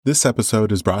This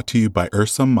episode is brought to you by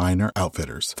Ursa Minor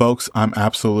Outfitters. Folks, I'm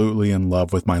absolutely in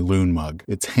love with my loon mug.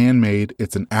 It's handmade.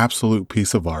 It's an absolute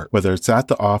piece of art. Whether it's at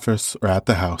the office or at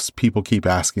the house, people keep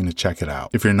asking to check it out.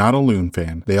 If you're not a loon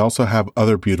fan, they also have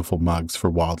other beautiful mugs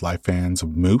for wildlife fans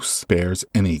of moose, bears,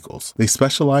 and eagles. They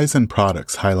specialize in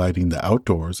products highlighting the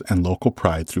outdoors and local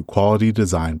pride through quality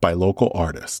design by local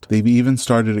artists. They've even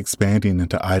started expanding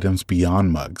into items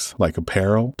beyond mugs, like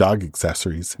apparel, dog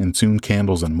accessories, and soon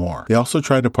candles and more. They also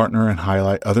try to partner and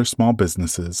highlight other small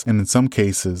businesses, and in some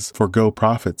cases, forego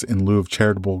profits in lieu of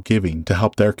charitable giving to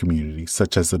help their community,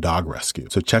 such as the dog rescue.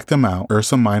 So check them out,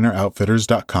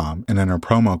 ursaminooroutfitters.com, and enter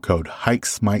promo code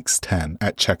HikesMikes10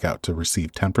 at checkout to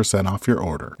receive 10% off your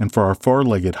order. And for our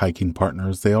four-legged hiking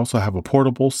partners, they also have a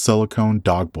portable silicone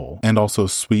dog bowl and also a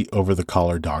sweet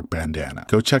over-the-collar dog bandana.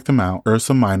 Go check them out,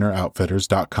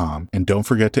 ursaminooroutfitters.com, and don't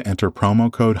forget to enter promo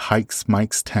code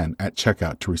HikesMikes10 at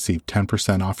checkout to receive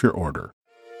 10% off your order.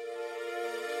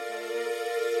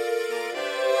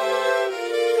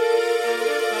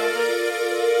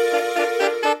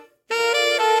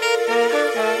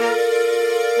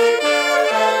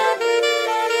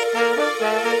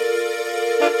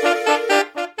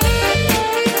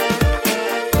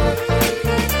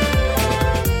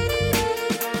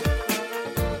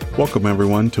 Welcome,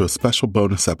 everyone, to a special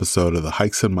bonus episode of the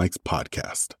Hikes and Mikes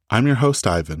podcast. I'm your host,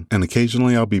 Ivan, and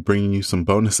occasionally I'll be bringing you some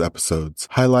bonus episodes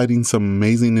highlighting some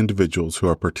amazing individuals who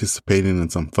are participating in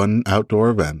some fun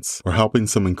outdoor events or helping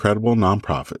some incredible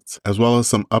nonprofits, as well as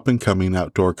some up-and-coming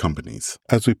outdoor companies,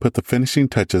 as we put the finishing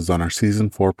touches on our Season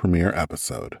 4 premiere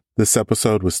episode. This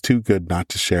episode was too good not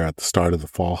to share at the start of the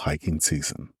fall hiking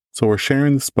season. So we're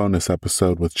sharing this bonus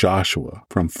episode with Joshua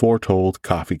from Foretold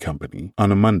Coffee Company on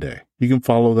a Monday. You can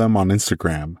follow them on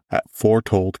Instagram at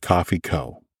Foretold Coffee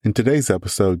Co. In today's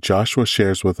episode, Joshua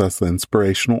shares with us the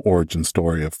inspirational origin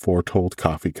story of Foretold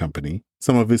Coffee Company,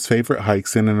 some of his favorite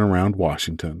hikes in and around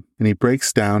Washington, and he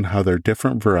breaks down how their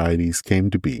different varieties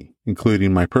came to be,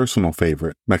 including my personal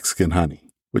favorite, Mexican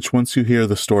honey, which once you hear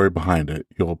the story behind it,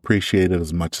 you'll appreciate it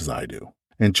as much as I do.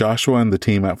 And Joshua and the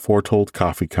team at Foretold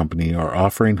Coffee Company are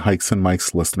offering Hikes and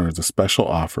Mikes listeners a special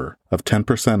offer of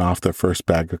 10% off their first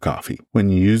bag of coffee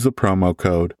when you use the promo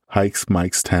code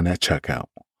HikesMikes10 at checkout.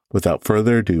 Without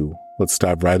further ado, let's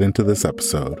dive right into this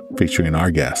episode featuring our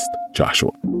guest,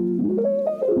 Joshua.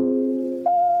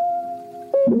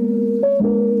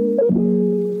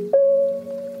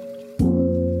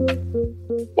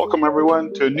 Welcome,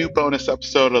 everyone, to a new bonus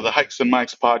episode of the Hikes and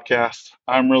Mikes podcast.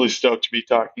 I'm really stoked to be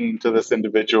talking to this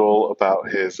individual about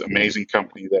his amazing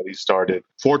company that he started.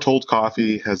 Foretold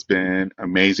Coffee has been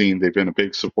amazing. They've been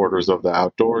big supporters of the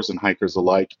outdoors and hikers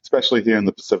alike, especially here in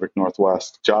the Pacific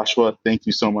Northwest. Joshua, thank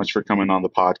you so much for coming on the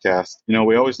podcast. You know,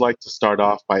 we always like to start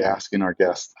off by asking our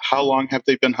guests, how long have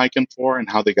they been hiking for and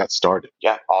how they got started?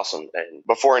 Yeah, awesome. And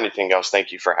before anything else,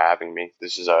 thank you for having me.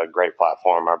 This is a great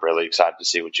platform. I'm really excited to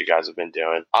see what you guys have been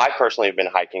doing. I personally have been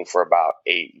hiking for about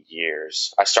 8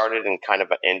 years. I started in kind of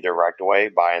an indirect way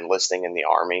by enlisting in the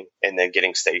Army and then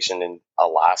getting stationed in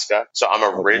Alaska. So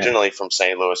I'm originally from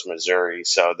St. Louis, Missouri.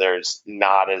 So there's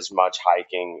not as much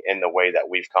hiking in the way that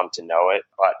we've come to know it.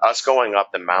 But us going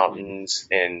up the mountains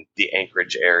in the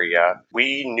Anchorage area,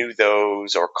 we knew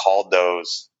those or called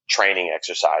those training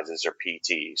exercises or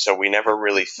PT. So we never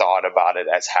really thought about it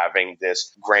as having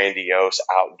this grandiose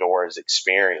outdoors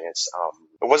experience.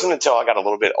 It wasn't until I got a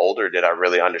little bit older did I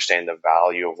really understand the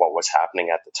value of what was happening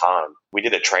at the time. We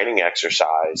did a training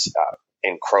exercise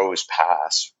in Crow's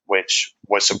Pass, which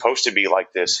was supposed to be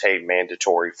like this, hey,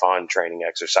 mandatory fun training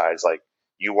exercise, like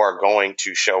you are going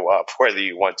to show up whether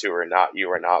you want to or not. You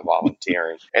are not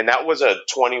volunteering. And that was a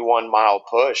 21-mile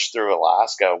push through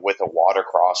Alaska with a water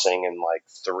crossing and like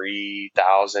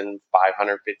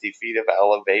 3,550 feet of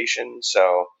elevation.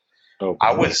 So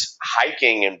I was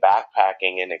hiking and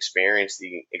backpacking and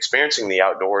experiencing the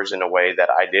outdoors in a way that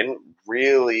I didn't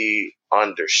really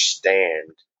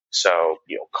understand. So,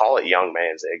 call it young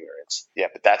man's ignorance. Yeah,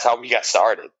 but that's how we got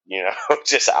started,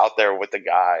 just out there with the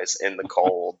guys in the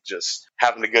cold, just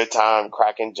having a good time,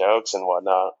 cracking jokes and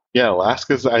whatnot. Yeah,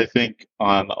 Alaska's, I think,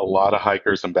 on a lot of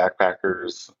hikers and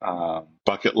backpackers'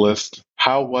 bucket list.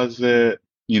 How was it,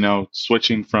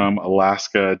 switching from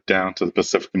Alaska down to the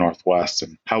Pacific Northwest?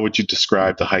 And how would you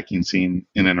describe the hiking scene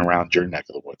in and around your neck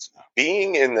of the woods now?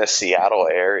 Being in the Seattle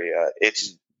area,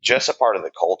 it's just a part of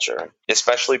the culture,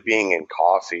 especially being in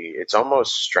coffee. It's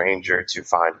almost stranger to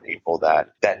find people that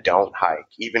don't hike,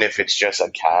 even if it's just a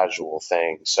casual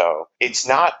thing. So it's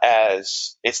not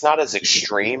as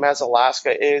extreme as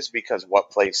Alaska is, because what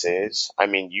place is? I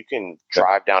mean, you can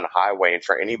drive down a highway, and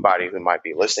for anybody who might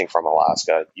be listening from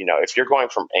Alaska, if you're going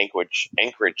from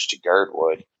Anchorage to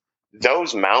Girdwood,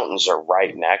 those mountains are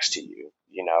right next to you.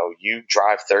 You know, you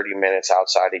drive 30 minutes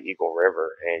outside of Eagle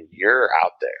River and you're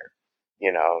out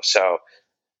there, so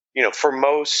for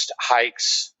most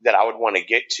hikes that I would want to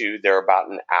get to, they're about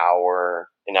an hour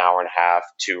and a half,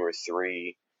 2 or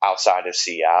 3 outside of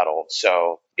Seattle.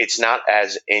 So it's not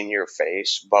as in your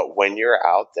face, but when you're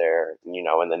out there,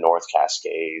 in the North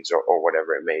Cascades or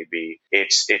whatever it may be,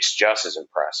 it's just as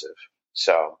impressive.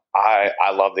 So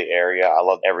I love the area. I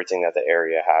love everything that the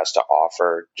area has to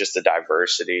offer, just the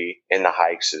diversity in the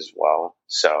hikes as well.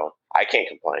 So I can't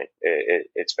complain.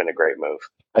 It's been a great move.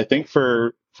 I think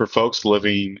for folks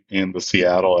living in the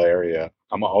Seattle area,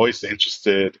 I'm always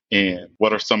interested in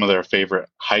what are some of their favorite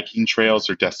hiking trails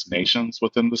or destinations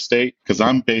within the state. Because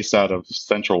I'm based out of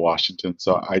central Washington,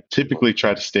 so I typically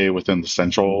try to stay within the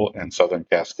central and southern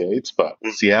Cascades. But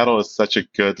Seattle is such a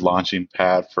good launching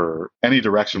pad for any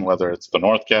direction, whether it's the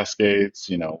North Cascades,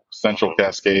 central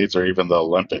Cascades, or even the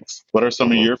Olympics. What are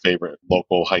some of your favorite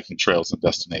local hiking trails and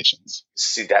destinations?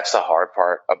 See, that's the hard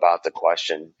part about the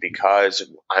question, because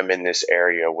I'm in this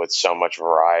area with so much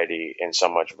variety and so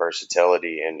much versatility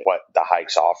in what the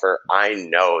hikes offer. I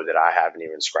know that I haven't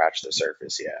even scratched the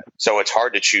surface yet. So it's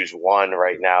hard to choose one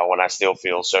right now when I still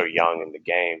feel so young in the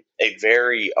game. A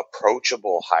very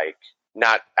approachable hike,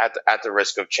 not at the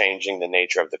risk of changing the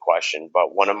nature of the question,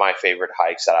 but one of my favorite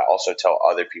hikes that I also tell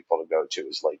other people to go to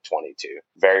is Lake 22.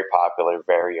 Very popular,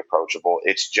 very approachable.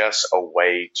 It's just a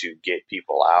way to get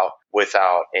people out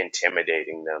without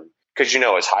intimidating them. Because,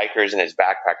 as hikers and as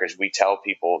backpackers, we tell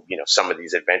people, some of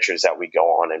these adventures that we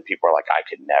go on, and people are like, I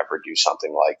could never do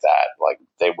something like that. Like,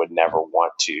 they would never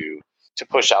want to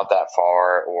push out that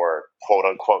far or quote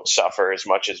unquote suffer as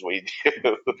much as we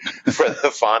do for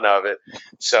the fun of it.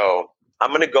 So I'm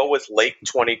going to go with Lake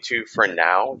 22 for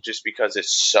now, just because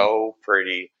it's so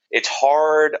pretty. It's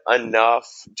hard enough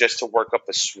just to work up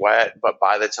a sweat, but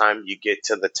by the time you get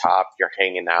to the top, you're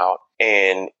hanging out.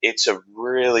 And it's a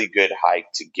really good hike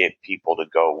to get people to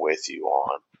go with you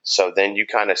on. So then you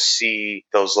kind of see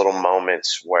those little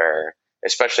moments where,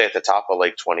 especially at the top of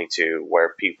Lake 22,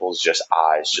 where people's just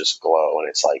eyes just glow. And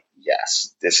it's like,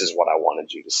 yes, this is what I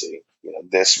wanted you to see.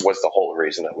 This was the whole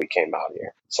reason that we came out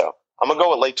here. So I'm going to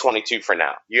go with Lake 22 for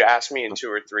now. You ask me in 2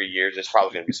 or 3 years, it's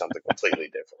probably going to be something completely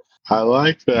different. I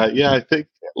like that. Yeah, I think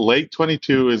Lake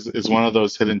 22 is one of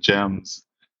those hidden gems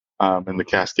in the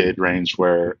Cascade Range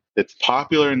where it's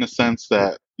popular in the sense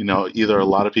that, either a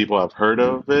lot of people have heard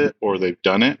of it or they've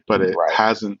done it, but it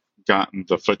hasn't gotten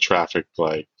the foot traffic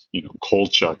like,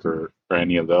 Kolchak or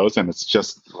any of those. And it's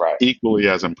just equally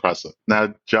as impressive.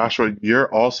 Now, Joshua,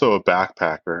 you're also a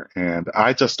backpacker, and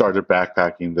I just started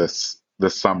backpacking this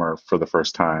summer for the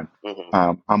first time.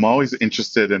 I'm always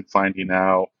interested in finding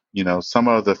out, some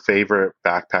of the favorite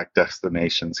backpack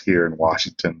destinations here in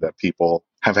Washington that people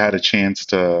have had a chance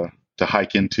to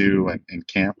hike into and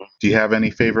camp. Do you have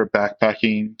any favorite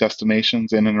backpacking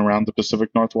destinations in and around the Pacific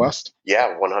Northwest?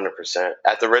 Yeah, 100%.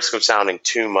 At the risk of sounding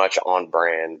too much on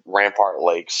brand, Rampart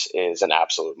Lakes is an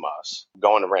absolute must.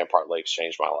 Going to Rampart Lakes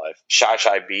changed my life.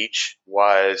 Shai Beach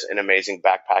was an amazing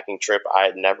backpacking trip. I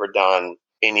had never done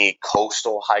any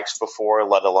coastal hikes before,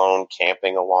 let alone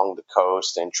camping along the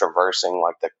coast and traversing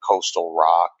like the coastal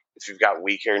rock. If you've got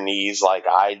weaker knees like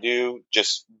I do,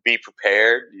 just be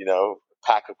prepared,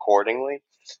 pack accordingly.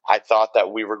 I thought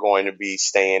that we were going to be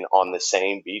staying on the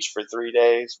same beach for 3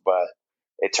 days, but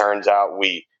it turns out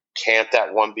we camped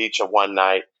at one beach at one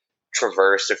night,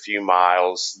 traversed a few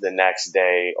miles the next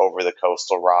day over the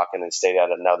coastal rock, and then stayed at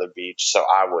another beach. So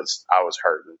I was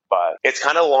hurting, but it's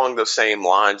kind of along the same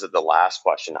lines of the last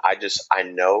question. I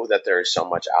know that there is so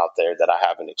much out there that I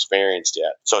haven't experienced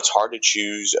yet. So it's hard to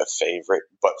choose a favorite,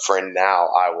 but for now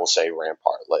I will say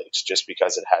Rampart Lakes, just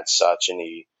because it had such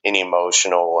an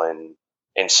emotional and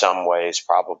in some ways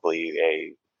probably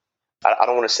I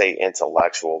don't want to say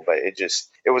intellectual, but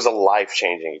it was a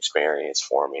life-changing experience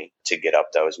for me to get up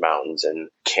those mountains and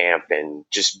camp and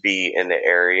just be in the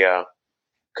area.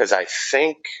 Because I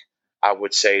think I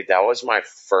would say that was my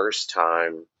first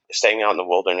time staying out in the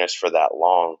wilderness for that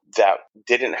long that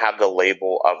didn't have the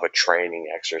label of a training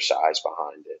exercise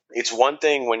behind it. It's one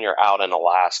thing when you're out in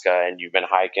Alaska and you've been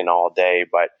hiking all day,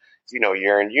 but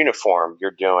you're in uniform, you're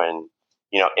doing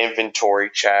inventory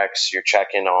checks, you're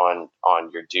checking on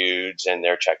your dudes and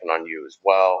they're checking on you as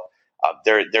well.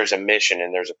 There's a mission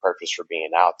and there's a purpose for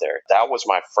being out there. That was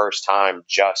my first time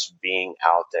just being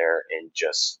out there and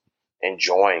just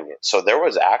enjoying it. So there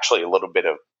was actually a little bit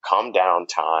of come down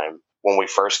time when we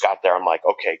first got there. I'm like,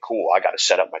 okay, cool. I got to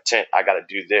set up my tent. I got to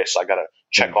do this. I got to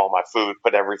check all my food,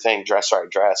 put everything, dress.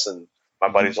 And my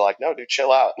buddies are like, no, dude,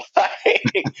 chill out.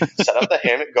 Set up the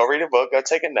hammock, go read a book, go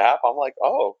take a nap. I'm like,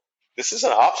 oh, this is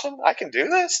an option. I can do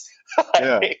this.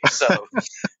 Yeah. So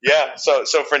yeah, so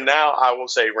for now, I will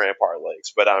say Rampart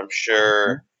Lakes, but I'm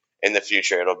sure in the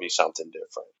future it'll be something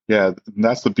different. Yeah, and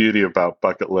that's the beauty about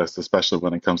bucket lists, especially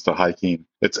when it comes to hiking.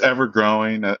 It's ever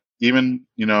growing. Even,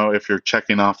 if you're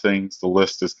checking off things, the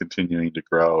list is continuing to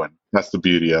grow, and that's the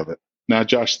beauty of it. Now,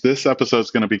 Josh, this episode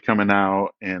is going to be coming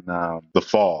out in the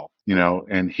fall,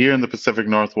 and here in the Pacific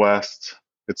Northwest,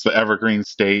 it's the evergreen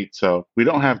state, so we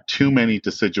don't have too many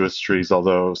deciduous trees,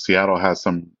 although Seattle has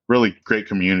some really great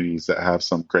communities that have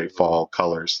some great fall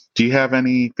colors. Do you have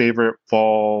any favorite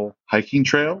fall hiking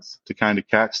trails to kind of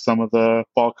catch some of the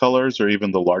fall colors or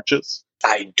even the larches?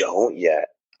 I don't yet.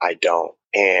 I don't.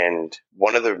 And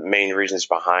one of the main reasons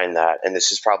behind that, and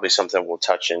this is probably something we'll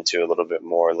touch into a little bit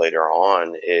more later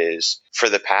on, is for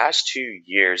the past 2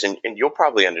 years, and you'll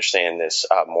probably understand this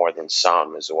more than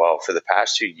some as well. For the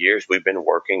past 2 years, we've been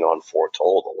working on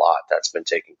Foretold a lot. That's been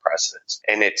taking precedence.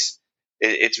 And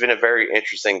it's been a very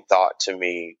interesting thought to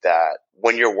me that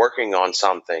when you're working on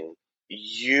something,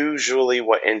 usually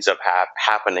what ends up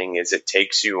happening is it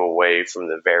takes you away from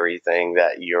the very thing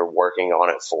that you're working on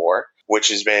it for, which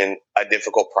has been a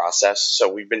difficult process.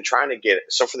 So we've been trying to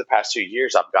so for the past 2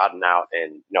 years, I've gotten out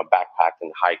and, backpacked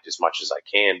and hiked as much as I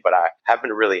can, but I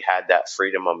haven't really had that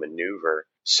freedom of maneuver.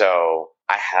 So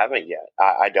I haven't yet.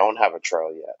 I don't have a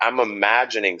trail yet. I'm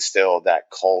imagining still that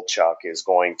Kolchak is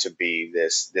going to be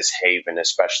this haven,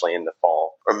 especially in the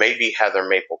fall, or maybe Heather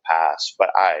Maple Pass, but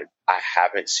I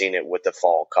haven't seen it with the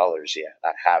fall colors yet.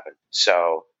 I haven't.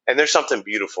 So, and there's something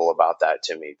beautiful about that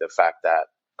to me. The fact that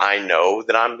I know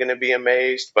that I'm going to be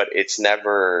amazed, but it's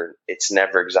never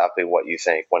exactly what you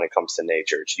think when it comes to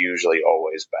nature. It's usually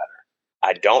always better.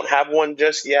 I don't have one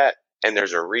just yet, and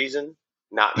there's a reason,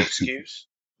 not an excuse,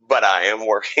 but I am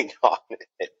working on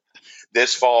it.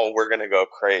 This fall, we're going to go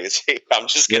crazy. I'm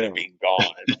just going to be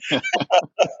gone.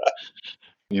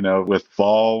 With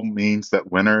fall means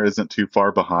that winter isn't too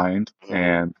far behind.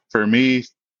 And for me,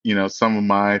 some of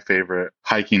my favorite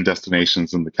hiking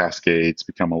destinations in the Cascades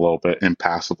become a little bit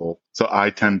impassable. So I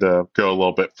tend to go a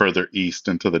little bit further east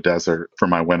into the desert for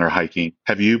my winter hiking.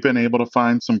 Have you been able to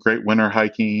find some great winter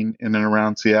hiking in and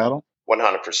around Seattle?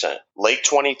 100%. Lake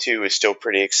 22 is still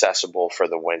pretty accessible for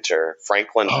the winter.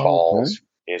 Franklin Falls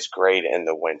is great in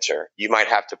the winter. You might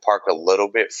have to park a little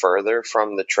bit further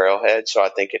from the trailhead, so I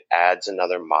think it adds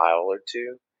another mile or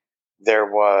two. There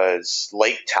was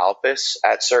Lake Talpas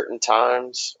at certain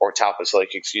times, or Talpas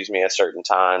Lake, at certain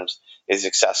times is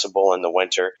accessible in the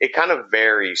winter. It kind of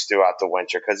varies throughout the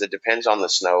winter because it depends on the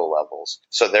snow levels.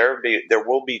 So there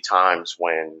will be times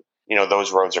when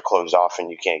those roads are closed off and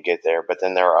you can't get there. But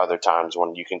then there are other times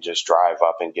when you can just drive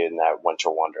up and get in that winter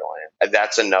wonderland. And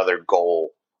that's another goal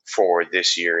for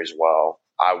this year as well.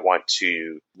 I want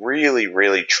to really,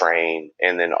 really train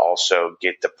and then also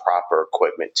get the proper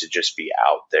equipment to just be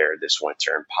out there this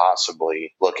winter and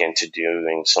possibly look into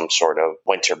doing some sort of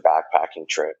winter backpacking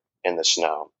trip in the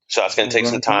snow. So that's going to take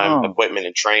some time, equipment,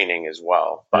 and training as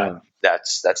well. But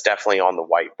that's definitely on the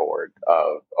whiteboard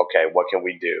of, okay, what can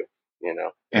we do?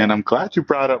 And I'm glad you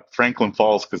brought up Franklin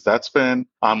Falls because that's been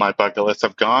on my bucket list.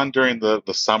 I've gone during the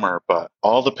summer, but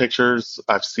all the pictures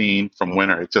I've seen from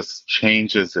winter, it just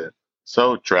changes it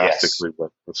so drastically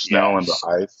with snow and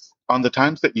the ice. On the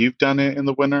times that you've done it in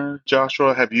the winter,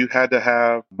 Joshua, have you had to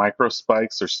have micro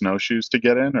spikes or snowshoes to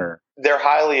get in, or? They're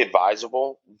highly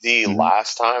advisable. The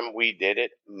last time we did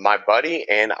it, my buddy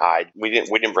and I, we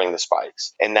didn't bring the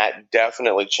spikes, and that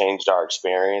definitely changed our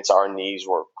experience. Our knees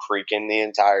were creaking the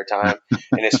entire time,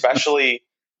 and especially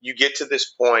you get to this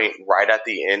point right at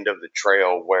the end of the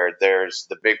trail where there's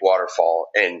the big waterfall,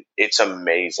 and it's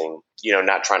amazing.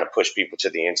 Not trying to push people to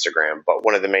the Instagram, but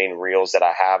one of the main reels that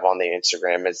I have on the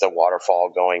Instagram is the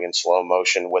waterfall going in slow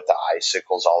motion with the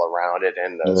icicles all around it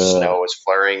and the snow is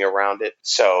flurrying around it.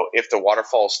 So if the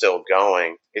waterfall is still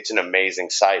going, it's an amazing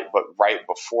sight. But right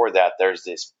before that, there's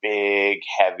this big,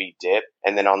 heavy dip.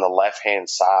 And then on the left-hand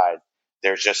side,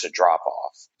 there's just a drop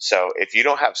off. So if you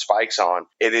don't have spikes on,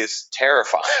 it is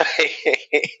terrifying.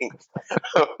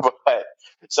 But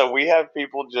so we have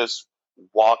people just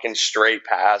walking straight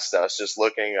past us, just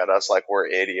looking at us like we're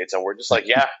idiots. And we're just like,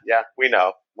 yeah, we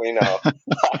know.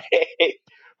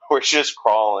 We're just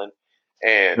crawling.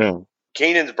 And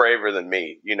Keenan's braver than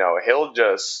me. He'll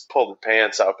just pull the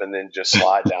pants up and then just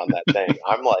slide down that thing.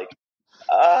 I'm like,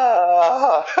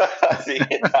 the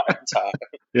entire time.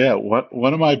 Yeah,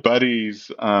 one of my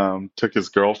buddies took his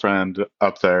girlfriend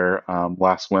up there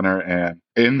last winter, and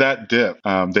in that dip,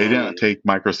 they didn't take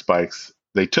micro spikes.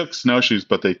 They took snowshoes,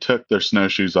 but they took their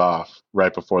snowshoes off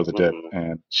right before the dip,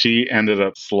 and she ended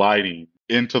up sliding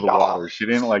into the water. She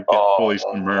didn't get fully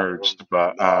submerged,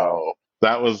 but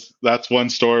that's one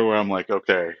story where I'm like,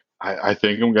 okay, I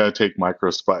think I'm gonna take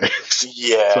micro spikes so I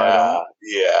Yeah,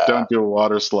 yeah. don't do a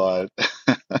water slide.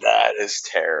 That is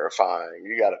terrifying.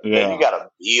 Then you Yeah, gotta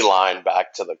beeline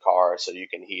back to the car so you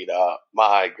can heat up.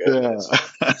 My yeah. goodness.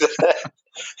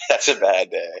 That's a bad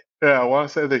day. Yeah, I want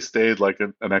to say they stayed like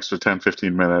an extra 10,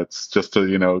 15 minutes just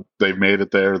to, they made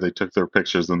it there, they took their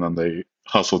pictures, and then they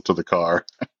hustled to the car.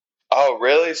 Oh,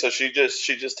 really? So she just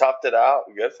toughed it out.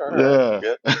 Good for her. Yeah.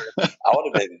 Good for her. I would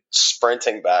have been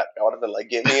sprinting back. I would have been like,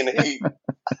 "Get me in the heat."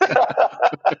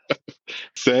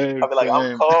 Same, I'd be like, "I'm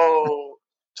same. cold.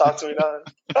 Talk to me now."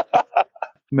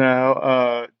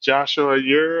 Now, Joshua,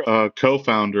 you're a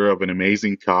co-founder of an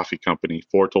amazing coffee company,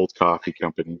 Foretold Coffee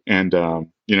Company, and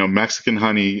Mexican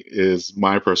honey is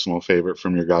my personal favorite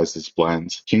from your guys'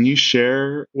 blends. Can you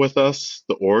share with us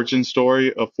the origin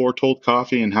story of Foretold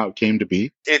Coffee and how it came to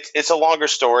be? It's a longer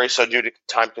story, so due to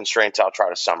time constraints, I'll try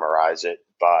to summarize it.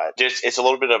 But it's a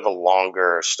little bit of a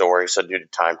longer story, so due to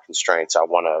time constraints, I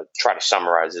want to try to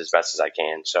summarize it as best as I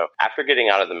can. So after getting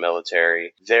out of the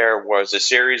military, there was a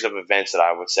series of events that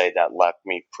I would say that left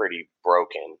me pretty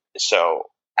broken. So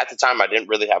at the time, I didn't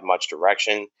really have much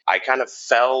direction. I kind of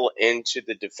fell into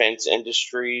the defense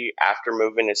industry after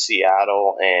moving to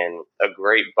Seattle, and a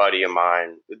great buddy of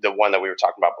mine, the one that we were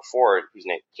talking about before, his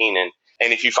name Keenan.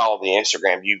 And if you follow the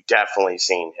Instagram, you've definitely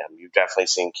seen him. You've definitely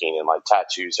seen Keenan, like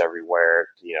tattoos everywhere,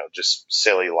 just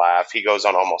silly laugh. He goes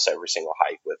on almost every single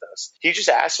hike with us. He just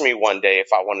asked me one day if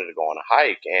I wanted to go on a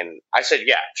hike, and I said,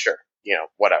 yeah, sure.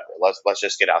 Whatever. Let's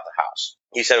just get out the house.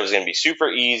 He said it was going to be super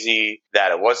easy,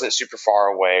 that it wasn't super far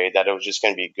away, that it was just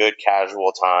going to be a good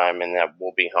casual time, and that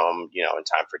we'll be home, in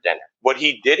time for dinner. What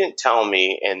he didn't tell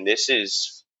me, and this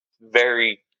is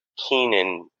very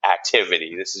Keenan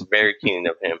activity, this is very Keenan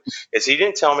of him, is he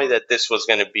didn't tell me that this was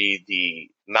going to be the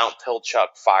Mount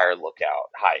Pilchuck Fire Lookout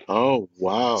hike. Oh,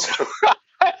 wow. So,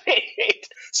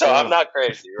 so I'm Yeah. not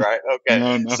crazy, right? Okay.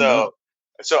 No, no, So no.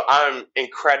 so I'm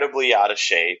incredibly out of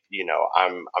shape.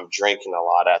 I'm drinking a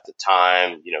lot at the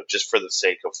time, just for the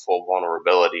sake of full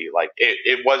vulnerability. Like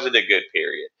it wasn't a good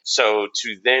period. So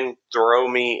to then throw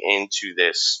me into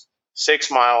this 6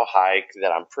 mile hike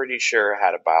that I'm pretty sure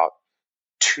had about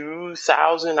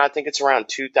 2,000, I think it's around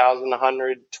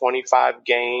 2,125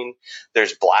 gain.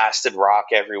 There's blasted rock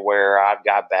everywhere. I've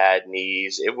got bad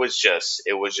knees. It was just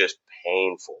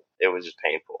painful. It was just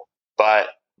painful. But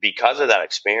because of that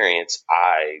experience,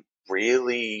 I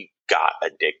really got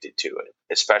addicted to it,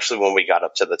 especially when we got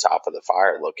up to the top of the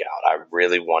fire lookout. I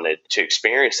really wanted to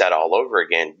experience that all over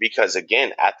again because,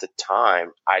 again, at the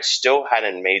time, I still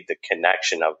hadn't made the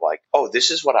connection of like, oh, this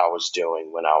is what I was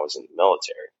doing when I was in the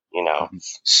military. Mhm.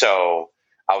 So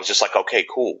I was just like, okay,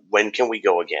 cool. When can we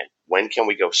go again? When can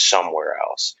we go somewhere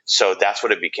else? So that's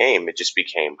what it became. It just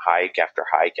became hike after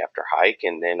hike after hike.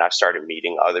 And then I started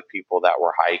meeting other people that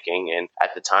were hiking. And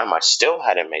at the time, I still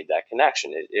hadn't made that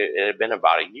connection. It had been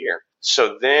about a year.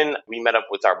 So then we met up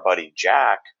with our buddy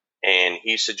Jack, and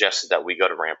he suggested that we go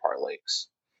to Rampart Lakes.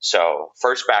 So,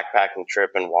 first backpacking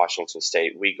trip in Washington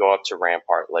State, we go up to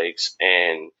Rampart Lakes,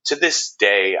 and to this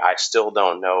day, I still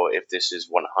don't know if this is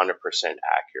 100%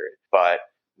 accurate, but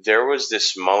there was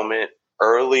this moment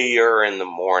earlier in the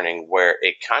morning where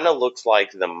it kind of looked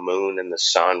like the moon and the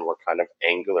sun were kind of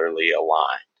angularly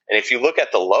aligned. And if you look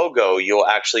at the logo, you'll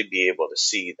actually be able to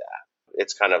see that.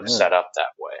 It's kind of Yeah. set up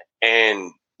that way.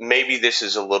 And maybe this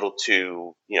is a little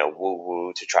too, woo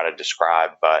woo to try to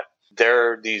describe, but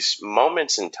there are these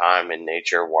moments in time in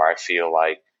nature where I feel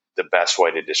like the best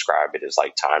way to describe it is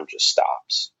like time just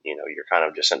stops. You're kind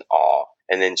of just in awe.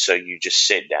 And then so you just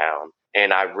sit down.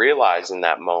 And I realized in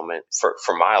that moment, for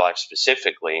my life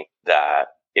specifically, that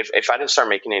if I didn't start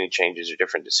making any changes or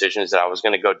different decisions, that I was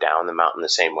going to go down the mountain the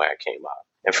same way I came up.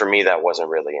 And for me, that wasn't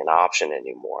really an option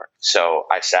anymore. So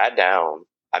I sat down,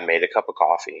 I made a cup of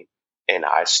coffee, and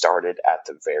I started at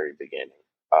the very beginning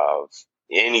of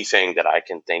anything that I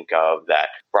can think of that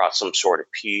brought some sort of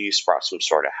peace, brought some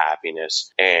sort of happiness.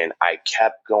 And I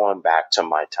kept going back to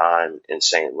my time in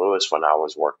St. Louis when I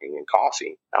was working in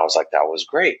coffee. I was like, that was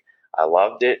great. I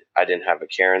loved it. I didn't have a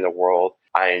care in the world.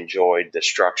 I enjoyed the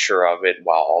structure of it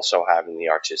while also having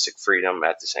the artistic freedom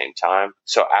at the same time.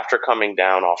 So after coming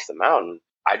down off the mountain,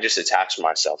 I just attached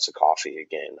myself to coffee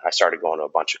again. I started going to a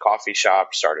bunch of coffee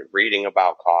shops, started reading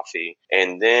about coffee,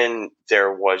 and then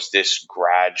there was this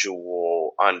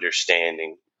gradual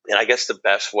understanding. And I guess the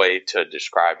best way to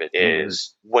describe it No worries.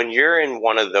 is when you're in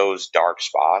one of those dark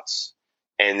spots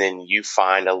and then you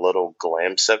find a little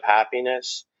glimpse of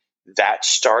happiness, that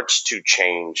starts to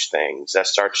change things. That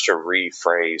starts to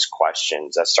rephrase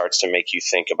questions. That starts to make you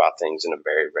think about things in a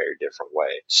very, very different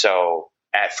way. So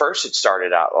at first it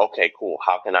started out, okay, cool.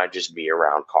 How can I just be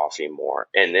around coffee more?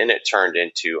 And then it turned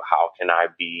into how can I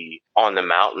be on the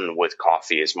mountain with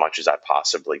coffee as much as I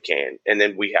possibly can? And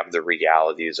then we have the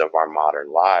realities of our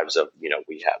modern lives of,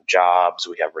 we have jobs,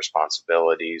 we have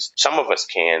responsibilities. Some of us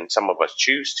can, some of us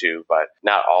choose to, but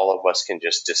not all of us can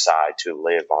just decide to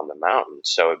live on the mountain.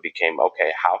 So it became,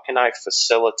 okay, how can I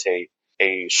facilitate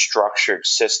a structured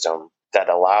system that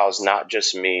allows not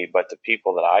just me, but the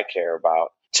people that I care about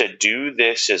to do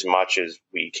this as much as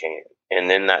we can. And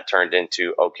then that turned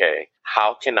into, okay,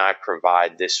 how can I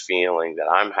provide this feeling that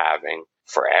I'm having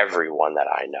for everyone that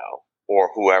I know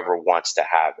or whoever wants to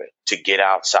have it, to get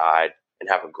outside and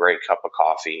have a great cup of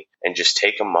coffee and just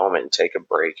take a moment and take a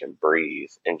break and breathe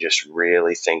and just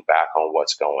really think back on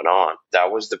what's going on.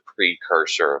 That was the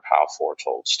precursor of how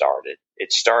Foretold started.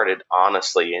 It started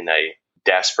honestly in a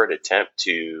desperate attempt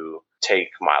to take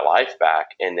my life back.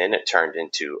 And then it turned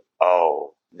into,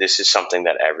 oh, this is something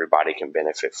that everybody can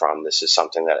benefit from. This is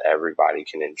something that everybody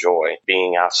can enjoy.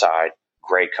 Being outside,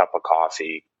 great cup of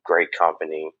coffee, great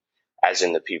company, as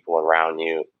in the people around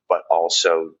you, but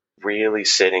also really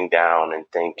sitting down and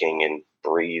thinking and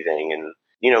breathing and,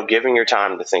 giving your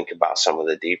time to think about some of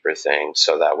the deeper things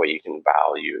so that way you can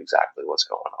value exactly what's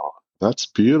going on. That's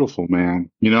beautiful, man.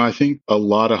 I think a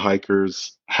lot of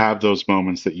hikers have those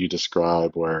moments that you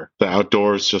describe where the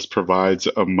outdoors just provides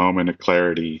a moment of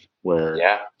clarity where,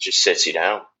 just sits you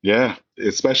down. Yeah,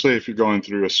 especially if you're going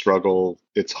through a struggle,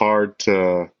 it's hard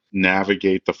to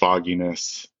navigate the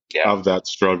fogginess of that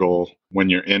struggle when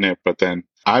you're in it. But then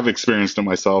I've experienced it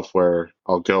myself where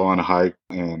I'll go on a hike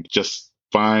and just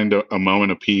find a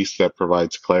moment of peace that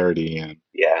provides clarity. And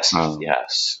yes.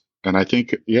 And I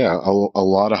think, a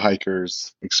lot of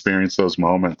hikers experience those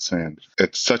moments. And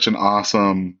it's such an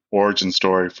awesome origin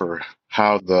story for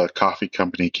how the coffee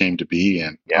company came to be.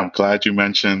 And I'm glad you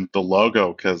mentioned the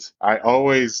logo because I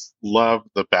always love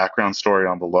the background story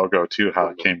on the logo too, how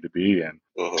it came to be. And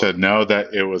to know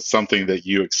that it was something that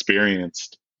you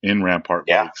experienced in Rampart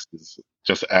Lakes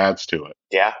just adds to it.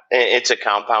 Yeah, it's a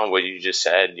compound what you just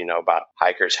said, about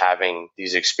hikers having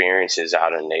these experiences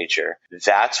out in nature.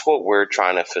 That's what we're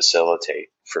trying to facilitate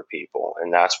for people.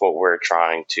 And that's what we're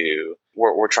trying to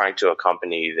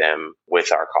accompany them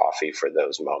with our coffee for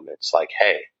those moments. Like,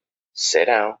 hey, sit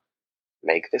down,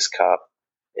 make this cup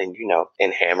and,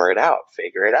 and hammer it out,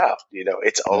 figure it out.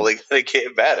 It's only going to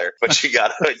get better, but you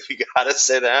gotta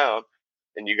sit down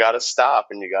and you gotta stop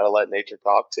and you gotta let nature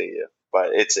talk to you.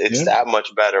 But it's that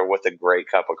much better with a great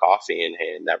cup of coffee in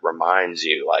hand that reminds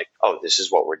you like, oh, this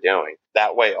is what we're doing.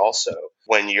 That way also,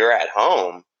 when you're at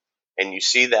home and you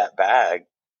see that bag,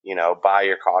 by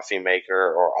your coffee maker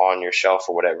or on your shelf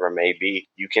or whatever it may be,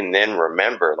 you can then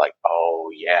remember like, oh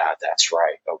yeah, that's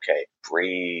right. Okay,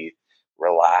 breathe,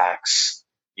 relax.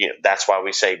 That's why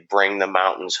we say bring the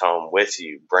mountains home with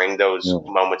you. Bring those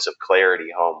moments of clarity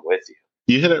home with you.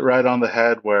 You hit it right on the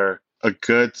head where a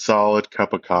good solid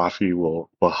cup of coffee will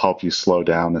help you slow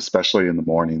down, especially in the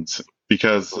mornings.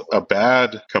 Because a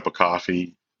bad cup of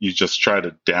coffee, you just try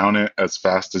to down it as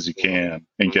fast as you can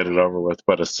and get it over with.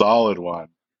 But a solid one,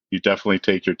 you definitely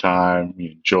take your time,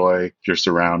 you enjoy your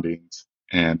surroundings.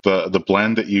 And the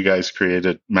blend that you guys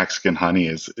created, Mexican Honey,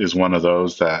 is one of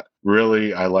those that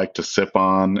really I like to sip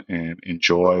on and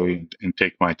enjoy and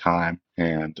take my time.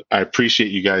 And I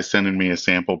appreciate you guys sending me a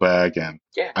sample bag. And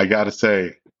I got to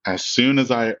say, as soon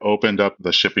as I opened up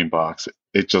the shipping box,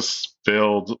 it just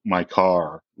filled my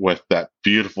car with that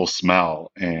beautiful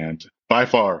smell. And by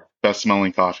far, best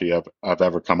smelling coffee I've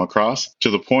ever come across,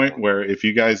 to the point where if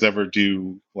you guys ever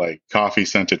do like coffee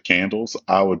scented candles,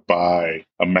 I would buy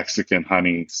a Mexican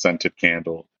Honey scented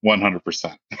candle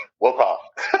 100%. We'll call.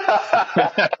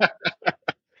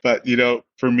 But,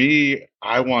 for me,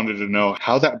 I wanted to know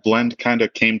how that blend kind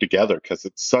of came together because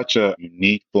it's such a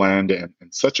unique blend and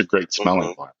such a great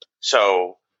smelling blend.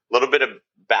 So a little bit of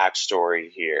backstory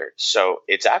here. So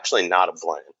it's actually not a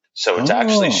blend. So it's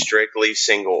actually strictly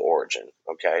single origin.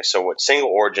 Okay. So what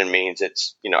single origin means,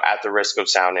 it's, at the risk of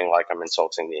sounding like I'm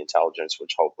insulting the intelligence,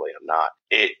 which hopefully I'm not,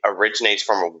 it originates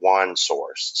from one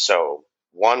source. So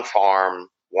one farm,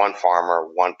 one farmer,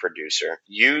 one producer.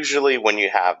 Usually when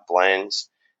you have blends,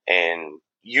 and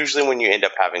usually when you end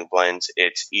up having blends,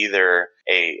 it's either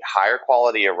a higher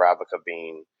quality Arabica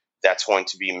bean that's going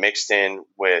to be mixed in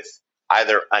with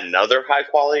either another high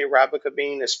quality Arabica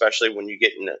bean, especially when you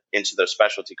get into those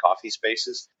specialty coffee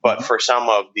spaces. But for some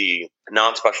of the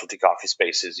non specialty coffee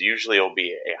spaces, usually it'll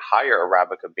be a higher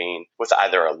Arabica bean with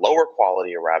either a lower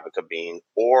quality Arabica bean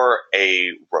or a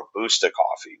Robusta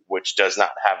coffee, which does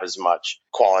not have as much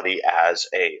quality as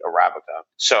a Arabica.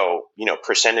 So,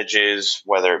 percentages,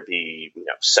 whether it be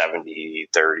 70,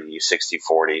 30, 60,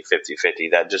 40, 50, 50,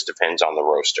 that just depends on the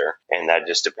roaster and that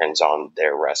just depends on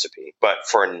their recipe. But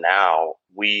for now,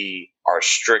 we are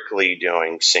strictly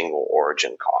doing single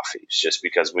origin coffees just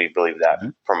because we believe that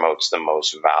promotes the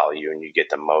most value and you get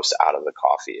the most out of the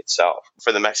coffee itself.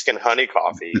 For the Mexican honey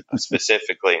coffee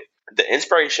specifically, the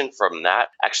inspiration from that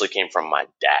actually came from my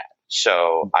dad.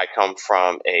 So I come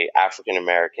from a African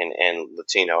American and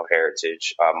Latino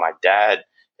heritage. My dad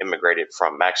immigrated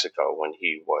from Mexico when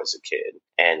he was a kid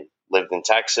and lived in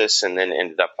Texas and then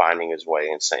ended up finding his way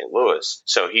in St. Louis.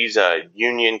 So he's a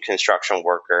union construction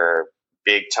worker,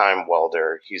 big time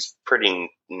welder. He's pretty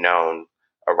known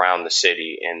around the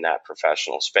city in that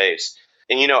professional space.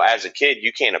 And, as a kid,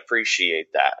 you can't appreciate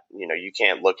that. You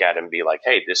can't look at him and be like,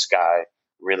 hey, this guy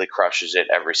really crushes it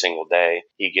every single day.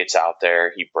 He gets out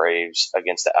there, he braves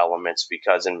against the elements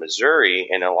because in Missouri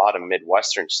and a lot of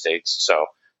Midwestern states, so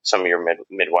some of your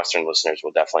Midwestern listeners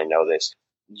will definitely know this,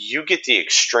 you get the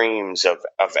extremes of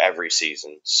every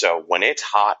season. So when it's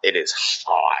hot, it is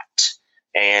hot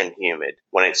and humid.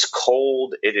 When it's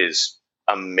cold, it is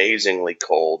amazingly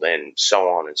cold and so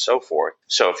on and so forth.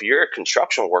 So if you're a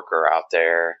construction worker out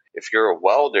there, if you're a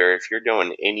welder, if you're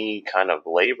doing any kind of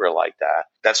labor like that,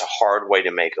 that's a hard way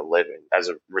to make a living, as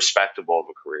respectable of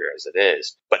a career as it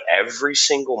is. But every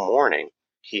single morning,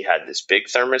 he had this big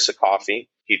thermos of coffee.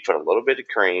 He'd put a little bit of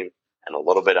cream and a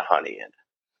little bit of honey in it.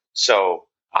 So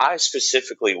I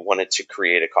specifically wanted to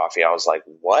create a coffee. I was like,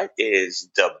 what is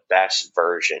the best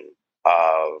version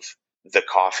of the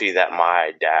coffee that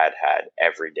my dad had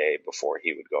every day before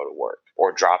he would go to work,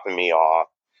 or dropping me off,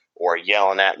 or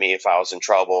yelling at me if I was in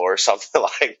trouble or something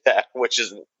like that, which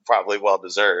is probably well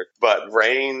deserved. But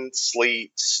rain,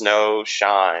 sleet, snow,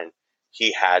 shine,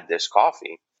 he had this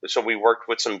coffee. So we worked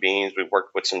with some beans, we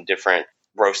worked with some different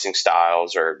roasting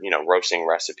styles or, roasting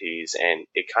recipes. And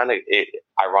it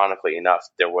ironically enough,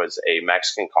 there was a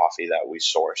Mexican coffee that we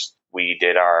sourced. We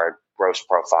did our roast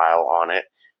profile on it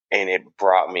and it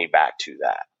brought me back to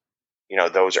that.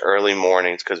 Those early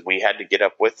mornings, because we had to get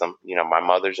up with them. My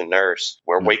mother's a nurse.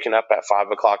 We're waking up at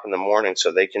 5 o'clock in the morning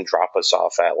so they can drop us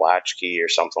off at Latchkey or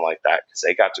something like that because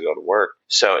they got to go to work.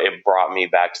 So it brought me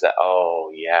back to that.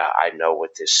 Oh, yeah, I know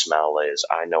what this smell is.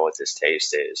 I know what this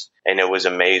taste is. And it was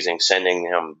amazing sending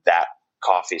him that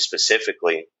coffee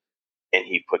specifically. And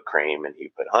he put cream and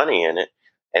he put honey in it.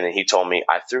 And then he told me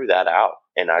I threw that out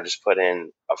and I just put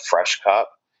in a fresh cup.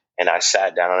 And I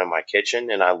sat down in my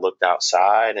kitchen and I looked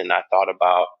outside and I thought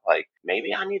about like,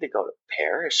 maybe I need to go to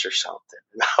Paris or something.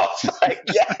 And I was like,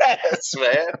 yes,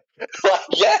 man. Like,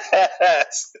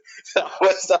 yes. That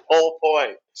was the whole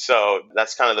point. So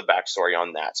that's kind of the backstory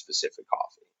on that specific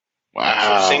coffee.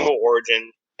 Wow. So single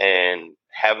origin and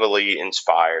heavily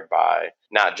inspired by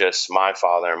not just my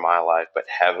father in my life, but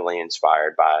heavily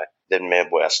inspired by the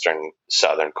Midwestern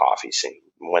Southern coffee scene.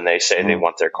 When they say they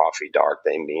want their coffee dark,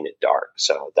 they mean it dark.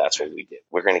 So that's what we did.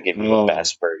 We're going to give you the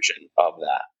best version of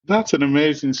that. That's an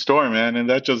amazing story, man. And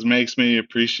that just makes me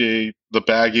appreciate the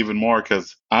bag even more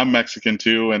because I'm Mexican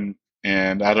too.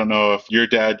 And I don't know if your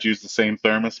dad used the same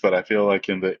thermos, but I feel like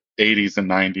in the 80s and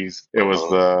 90s, it was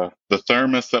the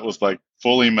thermos that was like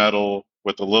fully metal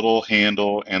with a little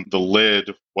handle and the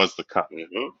lid was the cup.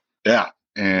 Yeah.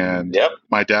 And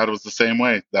my dad was the same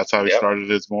way. That's how he started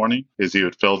his morning, is he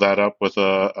would fill that up with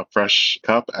a fresh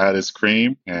cup, add his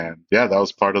cream. And yeah, that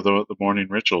was part of the morning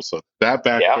ritual. So that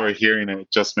backstory, hearing it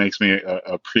just makes me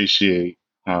appreciate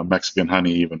Mexican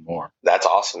honey even more. That's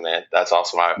awesome, man. That's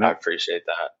awesome. I appreciate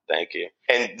that. Thank you.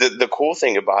 And the cool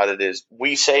thing about it is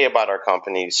we say about our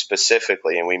company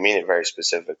specifically, and we mean it very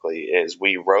specifically, is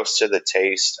we roast to the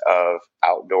taste of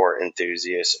outdoor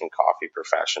enthusiasts and coffee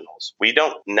professionals. We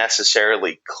don't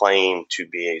necessarily claim to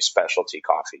be a specialty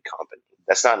coffee company.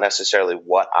 That's not necessarily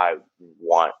what I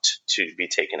want to be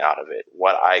taken out of it.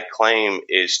 What I claim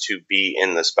is to be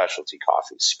in the specialty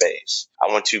coffee space.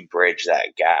 I want to bridge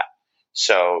that gap.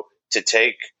 So to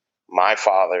take my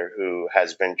father, who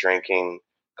has been drinking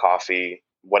coffee,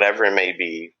 whatever it may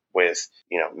be, with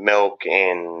milk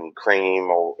and cream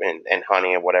and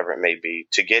honey and whatever it may be,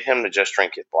 to get him to just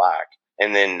drink it black.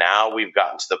 And then now we've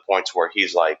gotten to the points where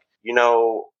he's like,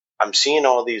 I'm seeing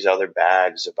all these other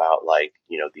bags about like,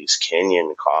 these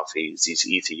Kenyan coffees, these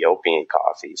Ethiopian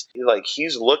coffees.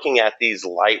 He's looking at these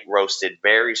light roasted,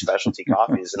 very specialty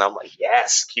coffees. And I'm like,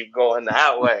 yes, keep going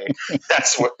that way.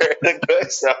 That's where the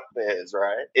good stuff is,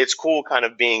 right? It's cool kind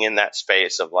of being in that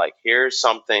space of like, here's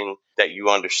something that you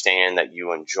understand, that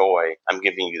you enjoy. I'm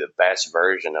giving you the best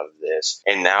version of this.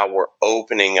 And now we're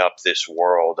opening up this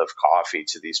world of coffee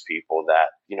to these people that,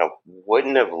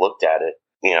 wouldn't have looked at it,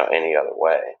 any other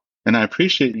way. And I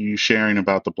appreciate you sharing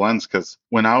about the blends, because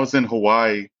when I was in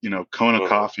Hawaii, Kona Mm-hmm.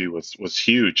 coffee was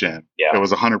huge, and Yeah. it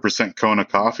was 100% Kona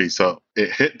coffee. So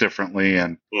it hit differently.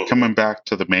 And coming back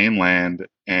to the mainland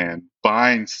and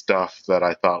buying stuff that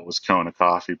I thought was Kona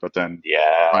coffee, but then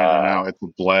finding out it's a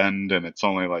blend and it's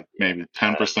only like maybe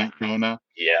 10% Kona.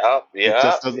 It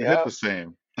just doesn't hit the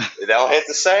same. It don't hit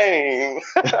the same.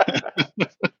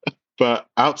 But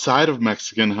outside of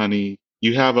Mexican honey,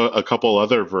 you have a couple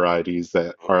other varieties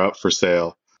that are up for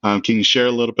sale. Can you share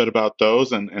a little bit about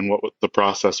those and what the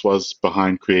process was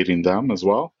behind creating them as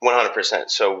well? 100%.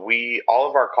 So all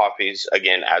of our coffees,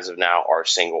 again, as of now, are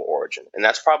single origin. And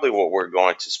that's probably what we're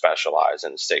going to specialize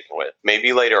in sticking with.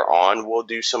 Maybe later on we'll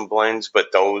do some blends,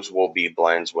 but those will be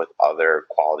blends with other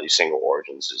quality single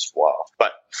origins as well.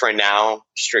 But for now,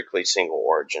 strictly single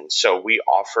origin. So we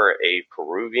offer a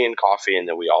Peruvian coffee, and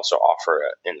then we also offer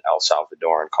an El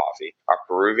Salvadoran coffee. Our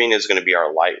Peruvian is going to be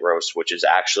our light roast, which is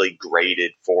actually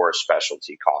graded for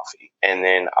specialty coffee. And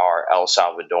then our El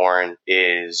Salvadoran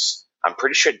is, I'm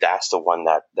pretty sure that's the one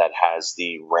that has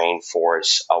the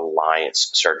Rainforest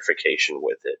Alliance certification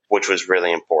with it, which was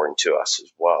really important to us as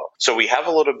well. So we have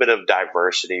a little bit of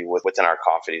diversity within our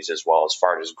coffees as well, as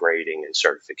far as grading and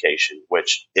certification,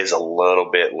 which is a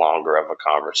little bit longer of a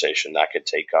conversation that could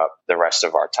take up the rest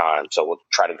of our time. So we'll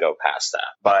try to go past that.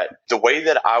 But the way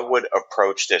that I would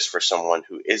approach this for someone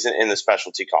who isn't in the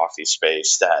specialty coffee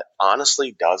space, that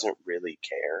honestly doesn't really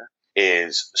care,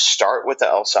 is start with the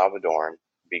El Salvadoran,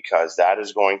 because that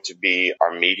is going to be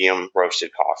our medium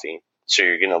roasted coffee. So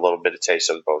you're getting a little bit of taste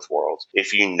of both worlds.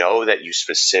 If you know that you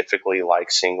specifically like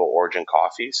single origin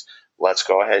coffees, let's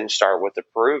go ahead and start with the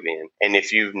Peruvian. And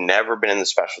if you've never been in the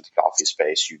specialty coffee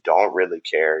space, you don't really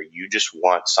care, you just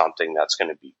want something that's going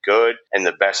to be good and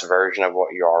the best version of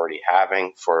what you're already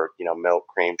having for, milk,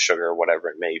 cream, sugar, whatever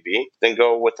it may be, then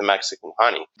go with the Mexican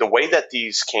honey. The way that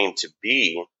these came to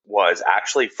be was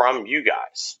actually from you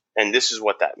guys. And this is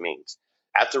what that means.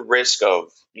 At the risk of,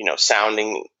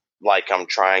 sounding like I'm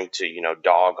trying to,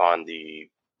 dog on the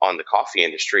coffee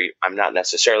industry, I'm not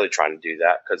necessarily trying to do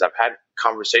that, because I've had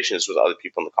conversations with other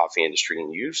people in the coffee industry,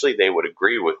 and usually they would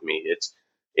agree with me.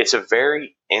 It's a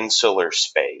very insular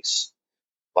space.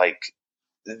 Like,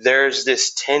 there's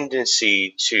this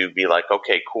tendency to be like,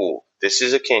 okay, cool, this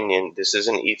is a Kenyan, this is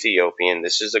an Ethiopian,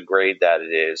 this is a grade that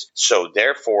it is. So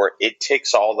therefore, it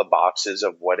ticks all the boxes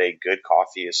of what a good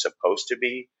coffee is supposed to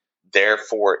be.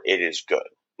 Therefore, it is good.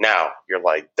 Now, you're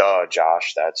like, duh,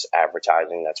 Josh, that's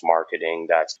advertising, that's marketing,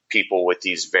 that's people with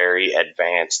these very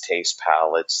advanced taste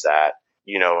palates that,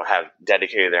 have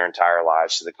dedicated their entire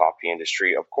lives to the coffee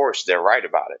industry. Of course, they're right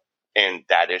about it. And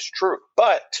that is true.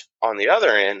 But on the other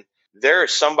end, there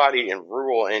is somebody in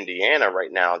rural Indiana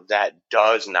right now that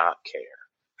does not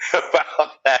care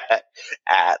about that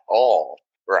at all,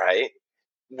 right?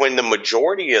 When the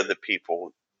majority of the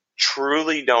people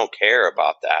truly don't care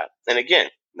about that. And again,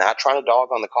 not trying to dog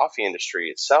on the coffee industry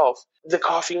itself, the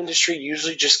coffee industry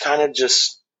usually just kind of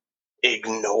just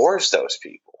ignores those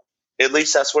people. At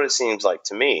least that's what it seems like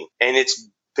to me. And it's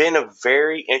been a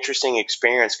very interesting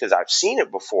experience, because I've seen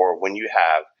it before when you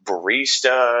have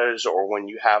baristas, or when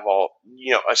you have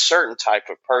a certain type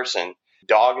of person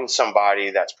dogging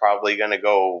somebody that's probably going to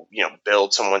go,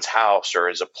 build someone's house, or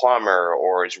is a plumber,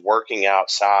 or is working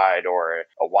outside, or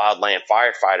a wildland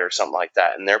firefighter or something like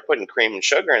that. And they're putting cream and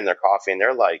sugar in their coffee, and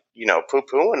they're like,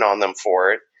 poo-pooing on them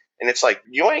for it. And it's like,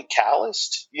 you ain't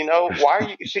calloused, why are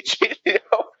you,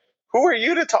 who are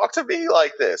you to talk to me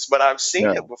like this? But I've seen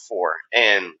it before.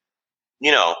 And,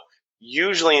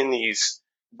 usually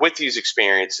with these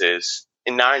experiences,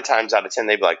 and 9 times out of 10,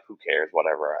 they'd be like, who cares?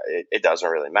 Whatever. It doesn't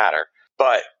really matter.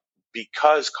 But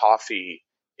because coffee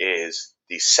is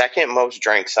the second most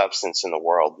drank substance in the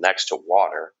world next to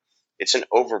water, it's an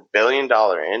over $1 billion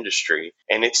industry,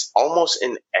 and it's almost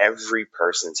in every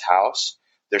person's house.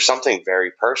 There's something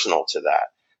very personal to that.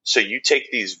 So you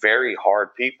take these very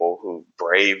hard people who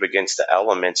brave against the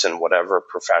elements in whatever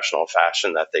professional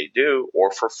fashion that they do,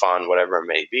 or for fun, whatever it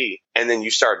may be, and then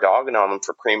you start dogging on them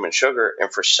for cream and sugar,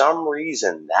 and for some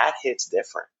reason that hits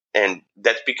different. And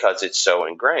that's because it's so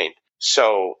ingrained.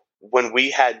 So when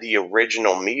we had the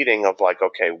original meeting of like,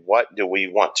 okay, what do we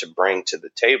want to bring to the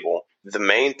table? the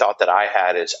main thought that I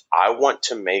had is I want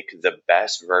to make the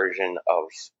best version of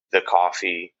the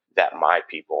coffee that my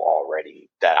people already,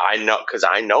 that I know, because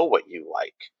I know what you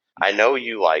like. I know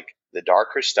you like the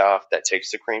darker stuff that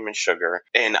takes the cream and sugar.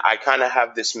 And I kind of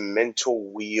have this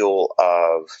mental wheel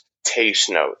of taste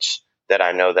notes that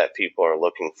I know that people are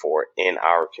looking for in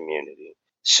our community.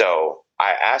 So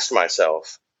I asked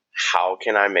myself, how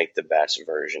can I make the best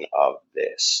version of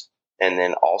this? And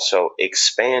then also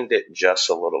expand it just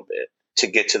a little bit to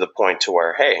get to the point to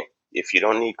where, hey, if you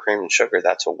don't need cream and sugar,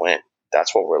 that's a win.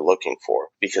 That's what we're looking for,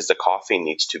 because the coffee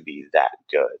needs to be that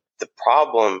good. The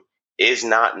problem is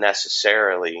not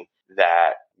necessarily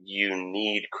that you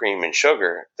need cream and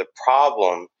sugar. The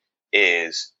problem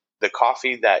is the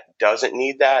coffee that doesn't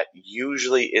need that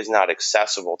usually is not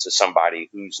accessible to somebody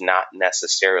who's not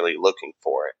necessarily looking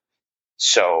for it.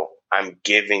 So I'm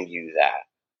giving you that.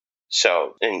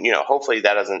 So, and hopefully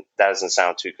that doesn't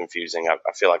sound too confusing.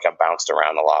 I feel like I bounced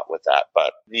around a lot with that,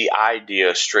 but the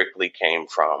idea strictly came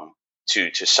from, to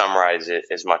summarize it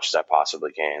as much as I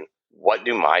possibly can. What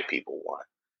do my people want?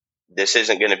 This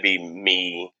isn't going to be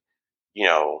me,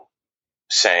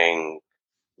 saying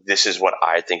this is what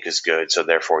I think is good, so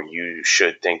therefore you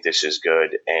should think this is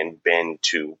good and bend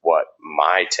to what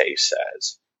my taste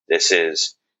says. This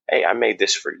is, hey, I made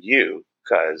this for you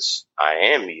because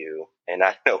I am you and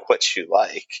I know what you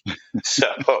like. So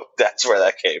that's where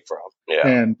that came from. Yeah.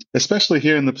 And especially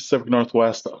here in the Pacific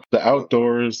Northwest, the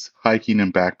outdoors, hiking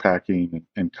and backpacking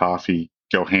and coffee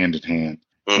go hand in hand.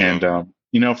 Mm-hmm.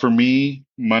 And, for me,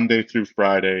 Monday through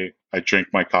Friday, I drink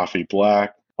my coffee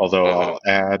black, although Mm-hmm. I'll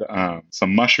add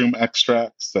some mushroom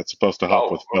extracts that's supposed to help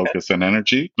Oh, with okay. focus and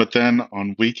energy. But then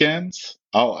on weekends,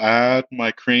 I'll add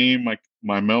my cream,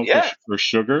 my milk Yeah, or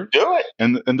sugar. do it.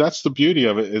 And that's the beauty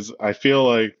of it is I feel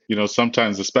like,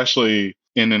 sometimes, especially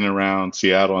in and around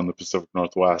Seattle and the Pacific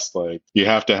Northwest, like you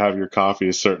have to have your coffee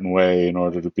a certain way in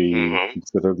order to be Mm-hmm.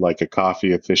 considered like a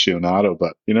coffee aficionado.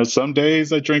 But, some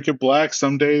days I drink it black,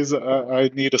 some days I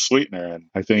need a sweetener. And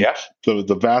I think Yeah.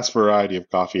 the vast variety of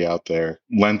coffee out there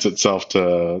lends itself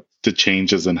to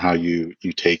changes in how you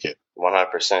take it.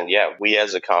 100%. Yeah. We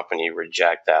as a company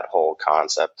reject that whole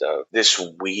concept of this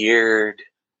weird,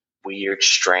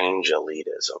 strange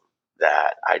elitism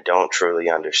that I don't truly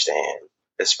understand,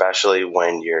 especially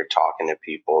when you're talking to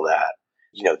people that,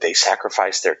 they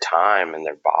sacrifice their time and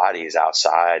their bodies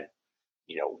outside,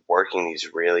 working these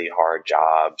really hard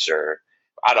jobs, or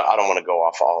I don't want to go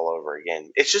off all over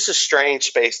again. It's just a strange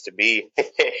space to be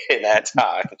in at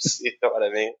times. You know what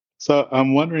I mean? So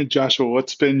I'm wondering, Joshua,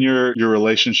 what's been your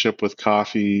relationship with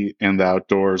coffee and the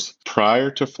outdoors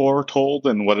prior to Foretold,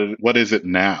 and what is it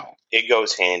now? It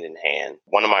goes hand in hand.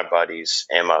 One of my buddies,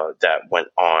 Emma, that went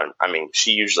on, I mean,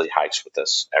 she usually hikes with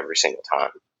us every single time.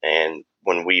 And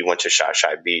when we went to Shy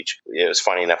Shy Beach, it was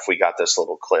funny enough, we got this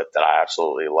little clip that I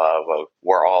absolutely love of,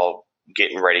 we're all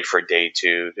getting ready for day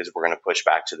 2 because we're going to push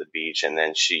back to the beach. And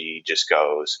then she just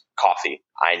goes, coffee,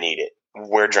 I need it.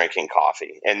 We're drinking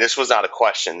coffee. And this was not a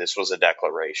question. This was a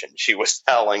declaration. She was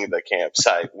telling the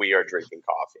campsite, we are drinking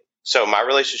coffee. So my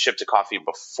relationship to coffee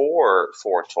before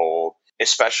Foretold,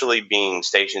 especially being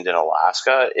stationed in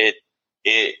Alaska,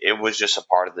 it was just a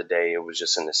part of the day. It was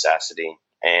just a necessity.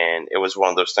 And it was one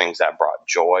of those things that brought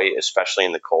joy, especially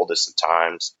in the coldest of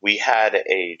times. We had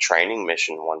a training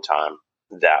mission one time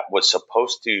that was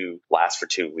supposed to last for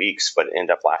 2 weeks, but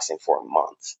ended up lasting for a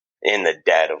month in the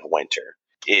dead of winter.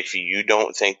 If you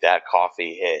don't think that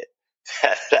coffee hit,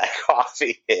 that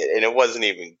coffee hit, and it wasn't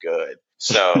even good.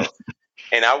 So,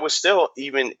 and I was still,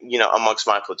 even, amongst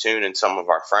my platoon and some of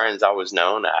our friends, I was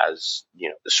known as,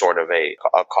 sort of a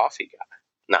coffee guy.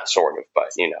 Not sort of, but,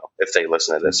 if they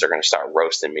listen to this, they're going to start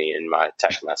roasting me in my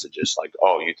text messages like,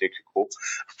 oh, you think you're cool?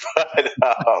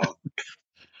 But,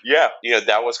 yeah,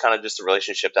 that was kind of just the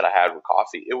relationship that I had with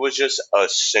coffee. It was just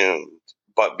assumed.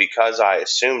 But because I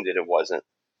assumed it, it wasn't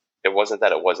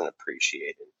that it wasn't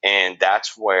appreciated. And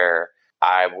that's where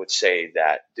I would say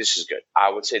that this is good. I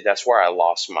would say that's where I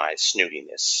lost my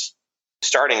snootiness.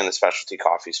 Starting in the specialty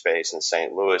coffee space in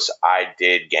St. Louis, I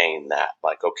did gain that.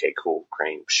 Like, okay, cool,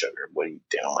 cream, sugar. What are you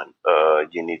doing?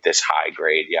 You need this high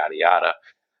grade, yada, yada.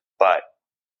 But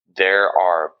there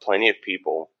are plenty of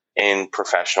people in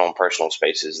professional and personal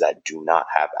spaces that do not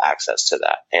have access to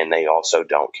that. And they also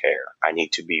don't care. I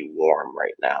need to be warm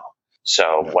right now.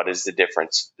 So Yeah. what is the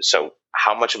difference? So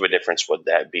how much of a difference would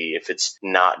that be if it's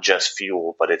not just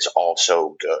fuel, but it's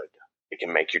also good? It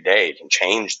can make your day. It can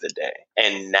change the day.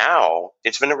 And now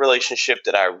it's been a relationship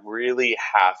that I really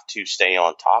have to stay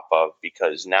on top of,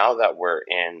 because now that we're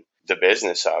in the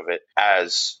business of it,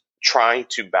 as trying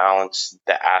to balance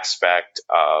the aspect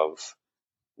of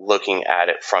looking at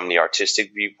it from the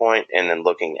artistic viewpoint and then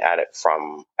looking at it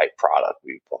from a product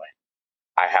viewpoint.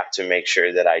 I have to make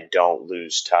sure that I don't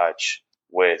lose touch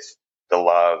with the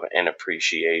love and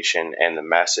appreciation and the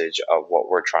message of what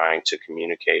we're trying to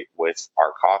communicate with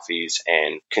our coffees,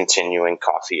 and continuing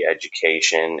coffee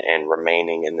education and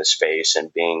remaining in the space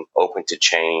and being open to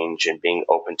change and being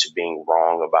open to being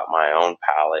wrong about my own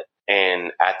palate.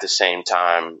 And at the same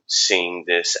time, seeing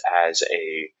this as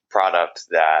a product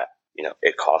that,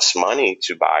 it costs money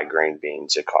to buy green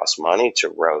beans. It costs money to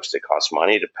roast. It costs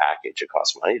money to package. It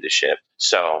costs money to ship.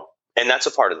 So, and that's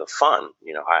a part of the fun.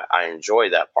 I enjoy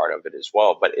that part of it as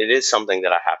well. But it is something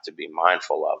that I have to be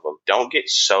mindful of. Don't get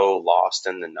so lost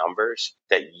in the numbers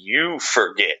that you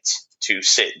forget to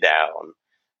sit down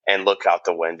and look out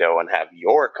the window and have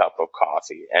your cup of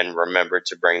coffee and remember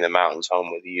to bring the mountains home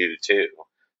with you too.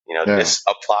 Yeah, This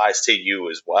applies to you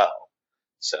as well.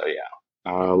 So,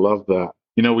 yeah. I love that.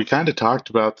 We kind of talked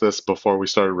about this before we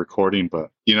started recording, but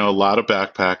a lot of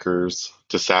backpackers,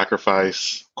 to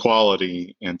sacrifice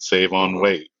quality and save on Hmm.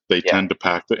 weight, they Yeah. tend to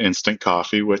pack the instant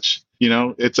coffee, which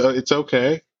it's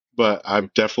okay. But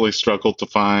I've definitely struggled to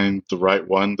find the right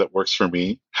one that works for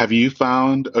me. Have you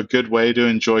found a good way to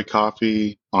enjoy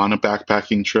coffee on a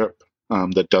backpacking trip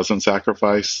that doesn't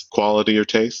sacrifice quality or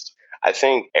taste? I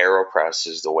think AeroPress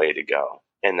is the way to go.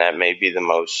 And that may be the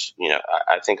most,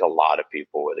 I think a lot of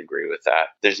people would agree with that.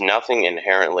 There's nothing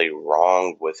inherently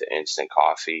wrong with instant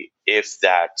coffee if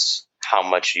that's how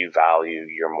much you value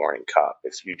your morning cup.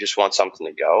 If you just want something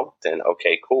to go, then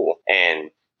okay, cool.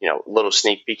 And, little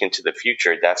sneak peek into the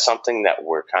future, that's something that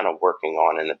we're kind of working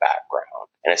on in the background.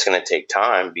 And it's going to take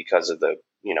time because of the,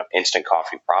 instant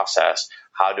coffee process.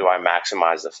 How do I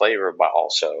maximize the flavor but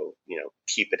also,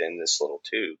 keep it in this little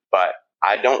tube? But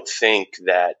I don't think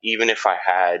that even if I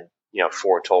had,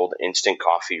 Foretold instant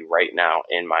coffee right now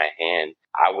in my hand,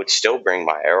 I would still bring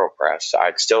my AeroPress.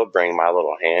 I'd still bring my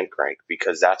little hand crank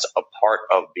because that's a part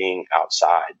of being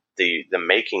outside. The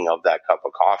making of that cup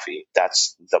of coffee,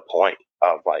 that's the point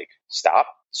of like, stop,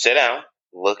 sit down,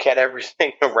 look at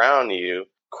everything around you,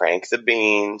 crank the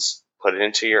beans, put it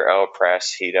into your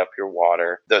AeroPress, heat up your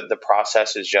water. The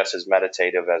process is just as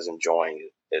meditative as enjoying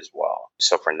it as well.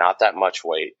 So for not that much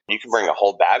weight, you can bring a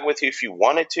whole bag with you if you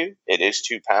wanted to. It is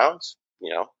 2 pounds.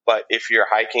 But if you're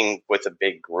hiking with a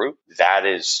big group, that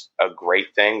is a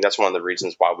great thing. That's one of the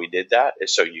reasons why we did that,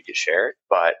 is so you could share it.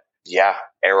 But yeah,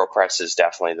 AeroPress is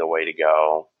definitely the way to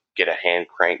go. Get a hand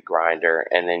crank grinder,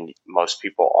 and then most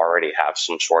people already have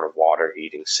some sort of water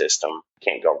heating system.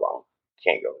 Can't go wrong.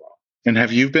 Can't go wrong. And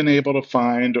have you been able to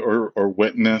find or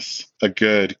witness a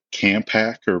good camp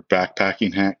hack or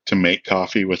backpacking hack to make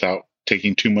coffee without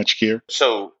taking too much gear?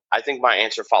 So I think my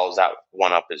answer follows that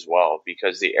one up as well,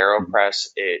 because the Mhm. AeroPress,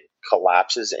 it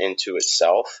collapses into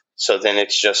itself. So then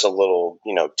it's just a little,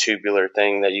 tubular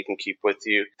thing that you can keep with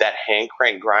you. That hand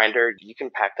crank grinder, you can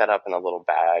pack that up in a little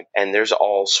bag, and there's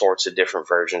all sorts of different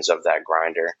versions of that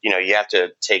grinder. You have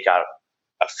to take out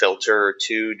a filter or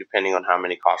two depending on how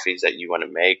many coffees that you want to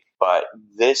make. But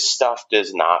this stuff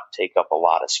does not take up a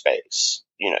lot of space.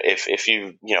 If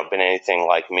you've, been anything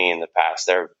like me in the past,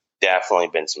 there have definitely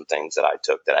been some things that I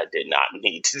took that I did not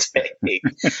need to take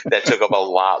that took up a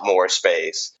lot more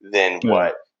space than Yeah.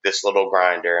 what this little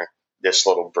grinder, this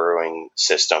little brewing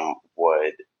system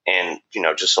would. And,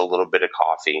 just a little bit of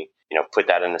coffee, put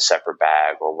that in a separate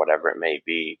bag or whatever it may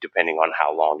be, depending on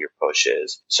how long your push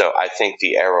is. So I think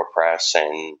the AeroPress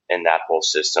and that whole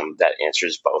system, that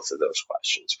answers both of those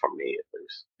questions for me at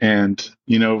least. And,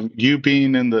 you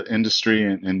being in the industry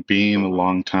and being a Mhm.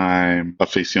 long time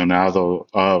aficionado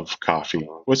of coffee,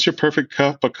 Mhm. what's your perfect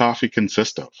cup of coffee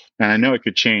consist of? And I know it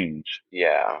could change.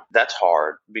 Yeah, that's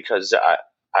hard because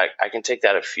I can take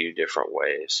that a few different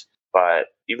ways. But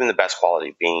even the best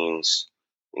quality beans,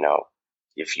 you know,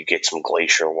 if you get some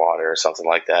glacier water or something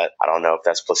like that, I don't know if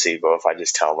that's placebo, if I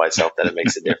just tell myself that it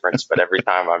makes a difference. But every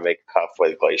time I make a cup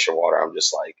with glacier water, I'm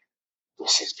just like,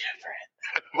 this is different.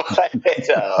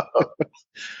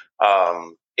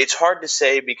 It's hard to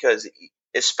say because,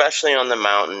 especially on the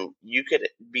mountain, you could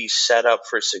be set up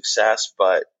for success,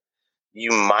 but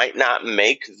you might not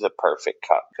make the perfect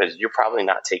cup because you're probably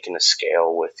not taking a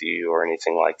scale with you or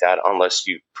anything like that unless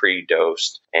you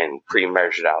pre-dosed and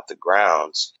pre-measured out the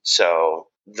grounds. So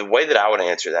the way that I would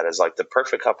answer that is like the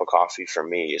perfect cup of coffee for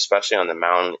me, especially on the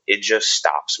mountain, it just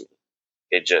stops me.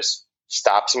 It just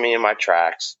stops me in my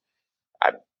tracks.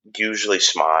 I usually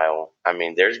smile. I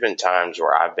mean, there's been times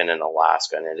where I've been in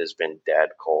Alaska and it has been dead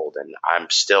cold, and I'm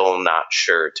still not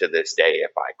sure to this day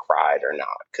if I cried or not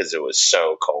because it was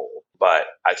so cold. But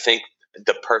I think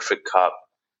the perfect cup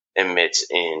emits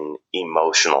an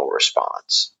emotional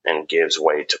response and gives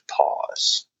way to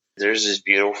pause. There's this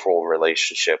beautiful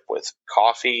relationship with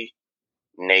coffee,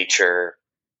 nature,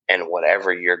 and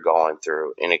whatever you're going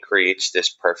through, and it creates this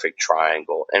perfect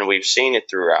triangle. And we've seen it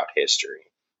throughout history.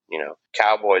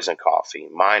 Cowboys and coffee,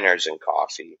 miners and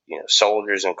coffee,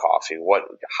 soldiers and coffee, what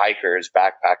hikers,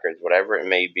 backpackers, whatever it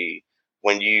may be.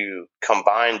 When you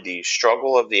combine the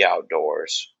struggle of the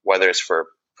outdoors, whether it's for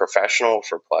professional or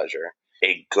for pleasure,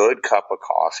 a good cup of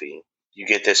coffee, you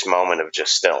get this moment of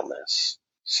just stillness.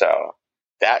 So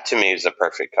that to me is the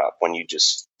perfect cup when you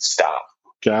just stop.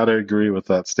 Gotta agree with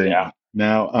that statement. Yeah.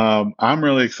 Now, I'm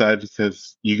really excited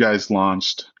because you guys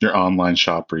launched your online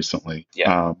shop recently.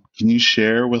 Yeah. Can you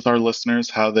share with our listeners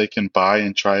how they can buy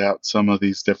and try out some of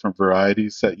these different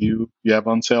varieties that you have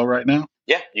on sale right now?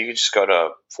 Yeah, you can just go to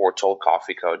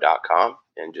foretoldcoffeeco.com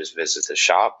and just visit the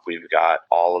shop. We've got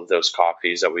all of those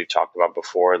coffees that we've talked about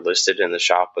before listed in the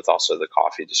shop with also the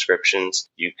coffee descriptions.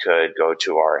 You could go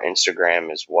to our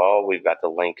Instagram as well. We've got the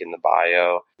link in the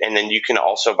bio. And then you can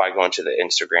also, by going to the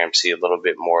Instagram, see a little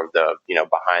bit more of the,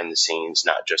 behind the scenes,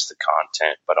 not just the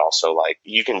content, but also like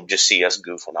you can just see us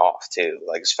goofing off too.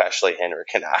 Like especially Henrik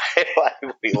and I,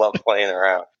 like we love playing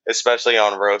around, especially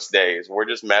on roast days. We're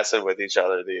just messing with each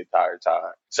other the entire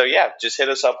time. So yeah, just hit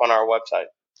us up on our website.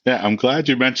 Yeah, I'm glad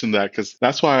you mentioned that because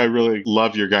that's why I really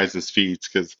love your guys' feeds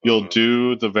because you'll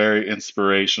do the very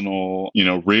inspirational,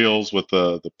 reels with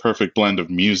the perfect blend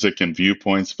of music and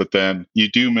viewpoints, but then you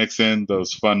do mix in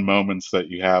those fun moments that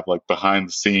you have like behind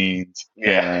the scenes.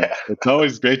 Yeah. And it's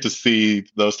always great to see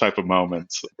those type of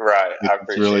moments. Right. I It's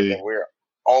appreciate really, that. We're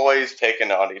always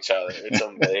picking on each other. It's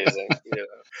amazing. And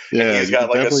yeah, he's you can got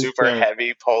like a definitely super tell.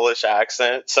 heavy Polish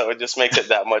accent, so it just makes it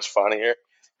that much funnier.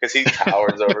 Because he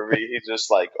towers over me. He's just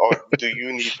like, "Oh, do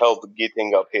you need help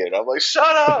getting up here?" And I'm like, "Shut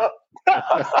up!"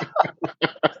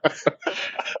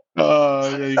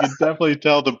 Oh, yeah, you can definitely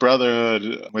tell the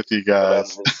brotherhood with you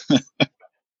guys.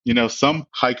 Some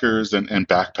hikers and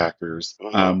backpackers,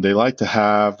 Mm-hmm. they like to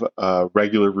have a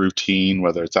regular routine,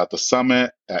 whether it's at the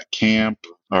summit, at camp,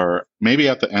 or maybe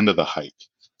at the end of the hike.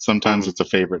 Sometimes Mm-hmm. it's a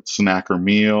favorite snack or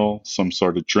meal, some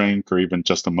sort of drink, or even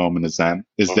just a moment of zen.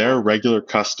 Is there Mm-hmm. a regular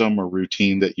custom or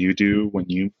routine that you do when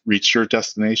you reach your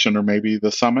destination or maybe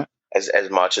the summit? As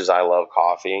much as I love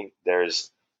coffee,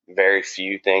 there's very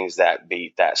few things that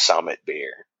beat that Summit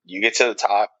beer. You get to the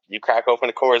top, you crack open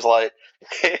a Coors Light.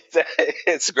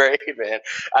 It's great, man.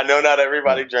 I know not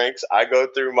everybody drinks. I go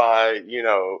through my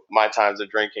times of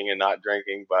drinking and not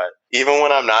drinking, but even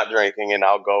when I'm not drinking and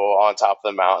I'll go on top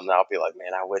of the mountain, I'll be like,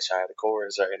 man, I wish I had a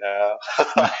Coors right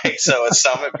now. So a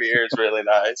Summit beer is really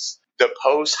nice. The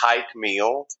post hike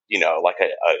meal, like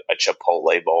a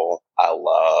Chipotle bowl. I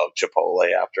love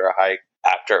Chipotle after a hike,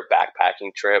 after a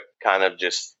backpacking trip, kind of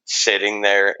just sitting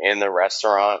there in the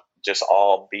restaurant, just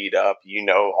all beat up.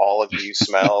 All of you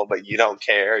smell, but you don't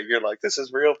care. You're like, this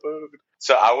is real food.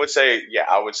 So I would say,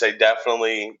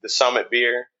 definitely the Summit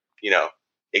beer, you know,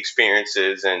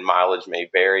 experiences and mileage may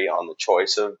vary on the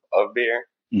choice of beer.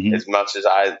 Hmm. As much as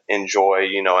I enjoy,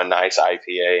 a nice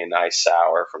IPA, a nice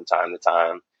sour from time to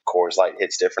time, Coors Light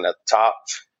hits different at the top,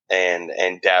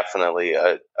 and definitely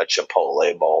a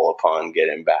Chipotle bowl upon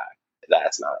getting back.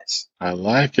 That's nice. I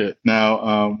like it.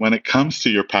 Now, when it comes to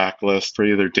your pack list for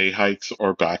either day hikes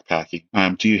or backpacking,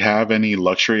 do you have any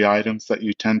luxury items that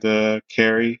you tend to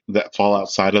carry that fall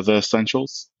outside of the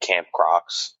essentials? Camp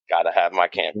Crocs. Got to have my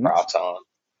Camp Yes. Crocs on.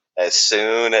 As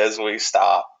soon as we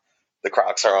stop, the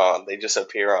Crocs are on. They just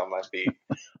appear on my feet.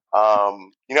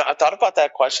 I thought about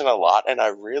that question a lot, and I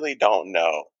really don't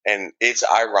know. And it's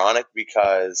ironic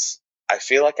because I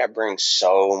feel like I bring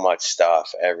so much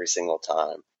stuff every single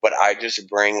time, but I just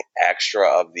bring extra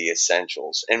of the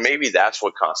essentials, and maybe that's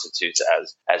what constitutes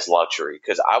as luxury.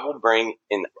 Because I will bring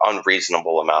an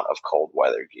unreasonable amount of cold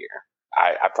weather gear.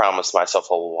 I promised myself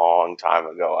a long time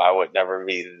ago I would never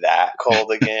be that cold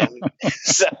again.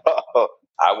 So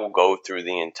I will go through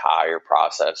the entire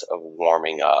process of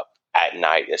warming up at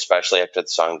night, especially after the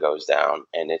sun goes down,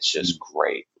 and it's just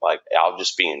great. Like I'll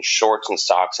just be in shorts and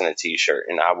socks and a t-shirt,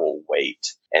 and I will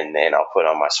wait, and then I'll put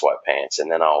on my sweatpants,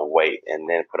 and then I'll wait, and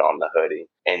then put on the hoodie,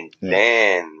 and Yeah.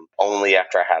 then only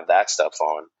after I have that stuff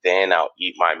on, then I'll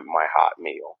eat my hot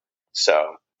meal.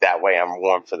 So that way I'm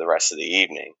warm for the rest of the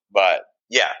evening. But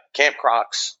yeah, Camp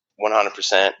Crocs,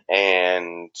 100%,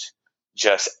 and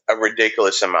just a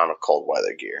ridiculous amount of cold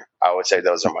weather gear. I would say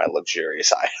those are my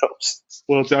luxurious items.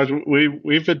 Well, Josh,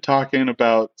 we've been talking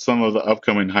about some of the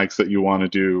upcoming hikes that you want to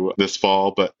do this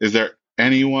fall, but is there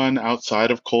anyone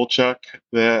outside of Kolchak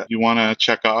that you want to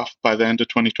check off by the end of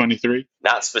 2023?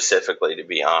 Not specifically, to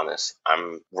be honest.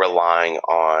 I'm relying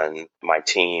on my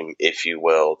team, if you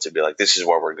will, to be like, this is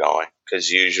where we're going. Because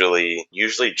usually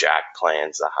Jack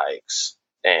plans the hikes.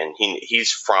 And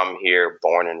he's from here,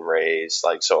 born and raised.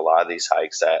 Like, so a lot of these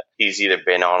hikes that he's either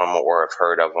been on them or have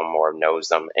heard of them or knows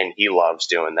them. And he loves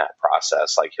doing that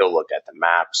process. Like, he'll look at the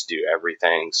maps, do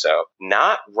everything. So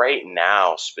not right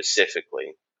now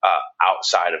specifically,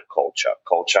 outside of Kolchak.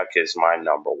 Kolchak is my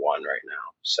number one right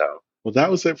now. So. Well,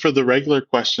 that was it for the regular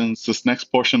questions. This next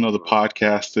portion of the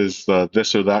podcast is the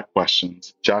this or that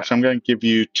questions. Josh, I'm going to give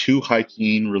you 2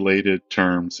 hiking related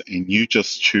terms, and you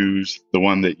just choose the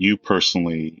one that you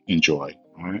personally enjoy.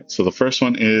 All right. So the first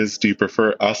one is, do you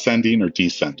prefer ascending or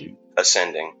descending?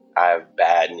 Ascending. I have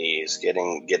bad knees.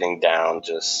 Getting down,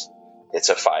 it's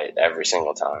a fight every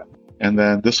single time. And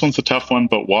then this one's a tough one,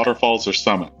 but waterfalls or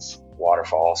summits?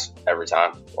 Waterfalls every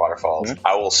time. Waterfalls. Yeah.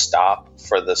 I will stop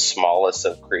for the smallest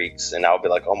of creeks, and I'll be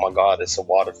like, "Oh my god, it's a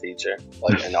water feature!"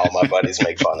 Like, and all my buddies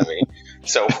make fun of me.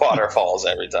 So waterfalls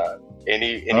every time.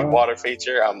 Any water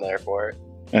feature, I'm there for it.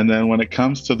 And then when it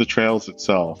comes to the trails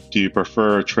itself, do you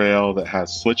prefer a trail that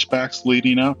has switchbacks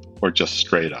leading up, or just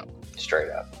straight up?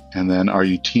 Straight up. And then, are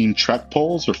you team trek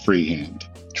poles or freehand?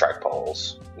 Trek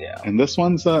poles. Yeah. And this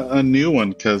one's a new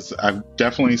one because I've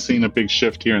definitely seen a big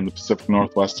shift here in the Pacific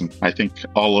Northwest and I think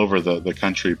all over the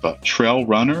country. But trail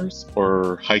runners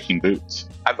or hiking boots?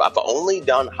 I've only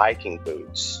done hiking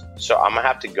boots. So I'm going to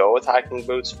have to go with hiking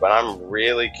boots, but I'm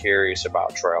really curious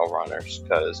about trail runners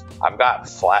because I've got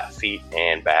flat feet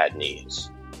and bad knees.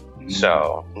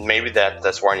 So maybe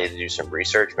that's where I need to do some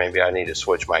research. Maybe I need to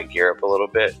switch my gear up a little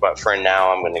bit. But for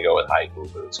now, I'm going to go with hiking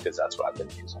boots because that's what I've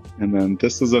been using. And then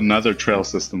this is another trail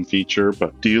system feature.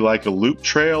 But do you like a loop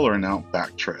trail or an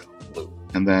outback trail? Loop.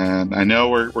 And then I know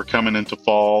we're coming into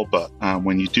fall, but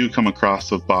when you do come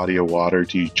across a body of water,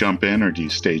 do you jump in or do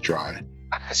you stay dry?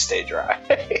 I stay dry.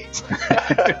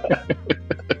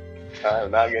 I'm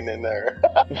not getting in there.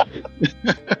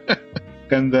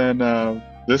 And then...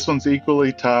 this one's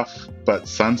equally tough, but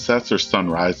sunsets or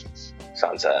sunrises?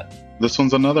 Sunset. This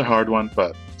one's another hard one,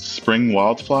 but spring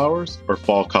wildflowers or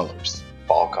fall colors?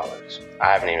 Fall colors.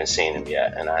 I haven't even seen them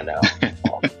yet, and I know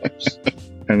fall colors.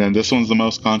 And then this one's the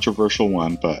most controversial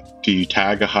one, but do you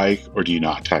tag a hike or do you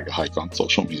not tag a hike on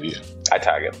social media? I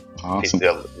tag it. Awesome.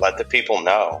 Let the people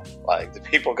know. Like, the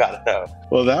people got to know.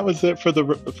 Well, that was it for the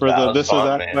this fun, or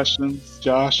that man. Questions,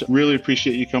 Josh. Really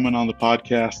appreciate you coming on the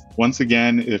podcast. Once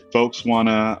again, if folks want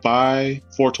to buy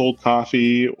Foretold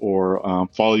coffee or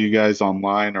follow you guys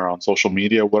online or on social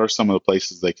media, what are some of the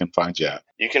places they can find you at?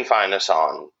 You can find us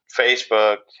on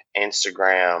Facebook,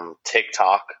 Instagram,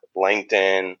 TikTok,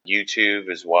 LinkedIn, YouTube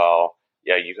as well.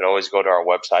 Yeah, you can always go to our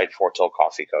website,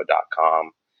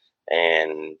 foretoldcoffeeco.com.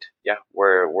 And yeah,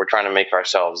 we're trying to make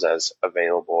ourselves as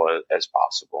available as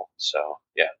possible. So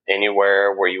yeah,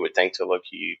 anywhere where you would think to look,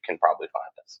 you can probably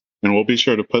find us. And we'll be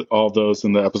sure to put all those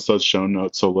in the episode show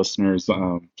notes. So listeners,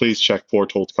 please check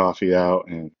Foretold Coffee out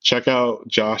and check out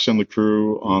Josh and the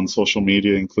crew on social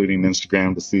media, including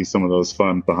Instagram, to see some of those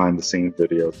fun behind the scenes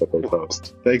videos that they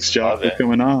post. Thanks, Josh, for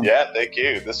coming on. Yeah, thank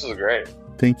you. This was great.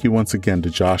 Thank you once again to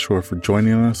Joshua for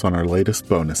joining us on our latest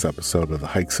bonus episode of the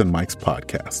Hikes and Mikes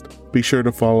podcast. Be sure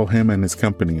to follow him and his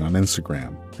company on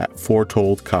Instagram at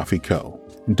Foretold Coffee Co.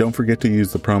 And don't forget to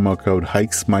use the promo code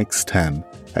HikesMikes10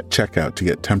 at checkout to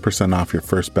get 10% off your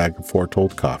first bag of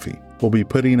Foretold coffee. We'll be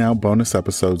putting out bonus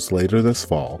episodes later this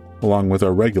fall, along with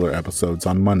our regular episodes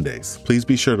on Mondays. Please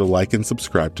be sure to like and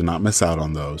subscribe to not miss out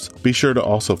on those. Be sure to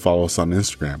also follow us on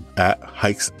Instagram at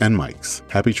Hikes and Mikes.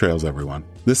 Happy trails, everyone.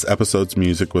 This episode's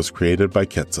music was created by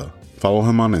Ketsa. Follow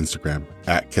him on Instagram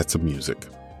at Ketsa Music.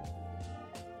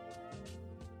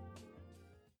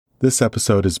 This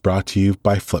episode is brought to you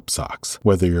by Flip Socks.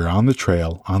 Whether you're on the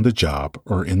trail, on the job,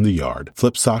 or in the yard,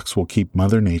 Flip Socks will keep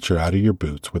Mother Nature out of your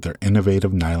boots with their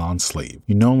innovative nylon sleeve.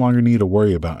 You no longer need to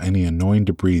worry about any annoying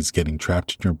debris getting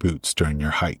trapped in your boots during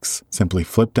your hikes. Simply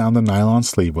flip down the nylon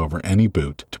sleeve over any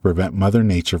boot to prevent Mother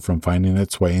Nature from finding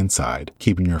its way inside,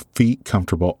 keeping your feet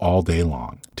comfortable all day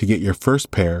long. To get your first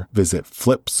pair, visit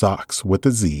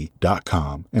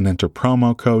flipsocks.com and enter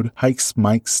promo code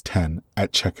HikesMikes10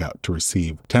 at checkout to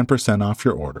receive 10% 10% off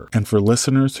your order. And for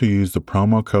listeners who use the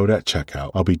promo code at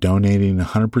checkout, I'll be donating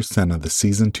 100% of the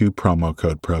Season 2 promo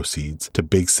code proceeds to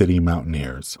Big City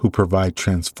Mountaineers, who provide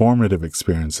transformative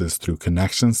experiences through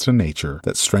connections to nature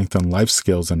that strengthen life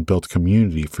skills and build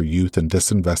community for youth in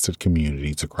disinvested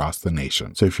communities across the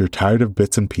nation. So if you're tired of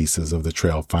bits and pieces of the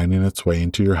trail finding its way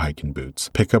into your hiking boots,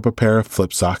 pick up a pair of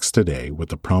flip socks today with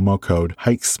the promo code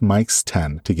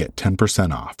HikesMikes10 to get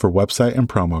 10% off. For website and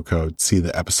promo code, see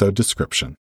the episode description.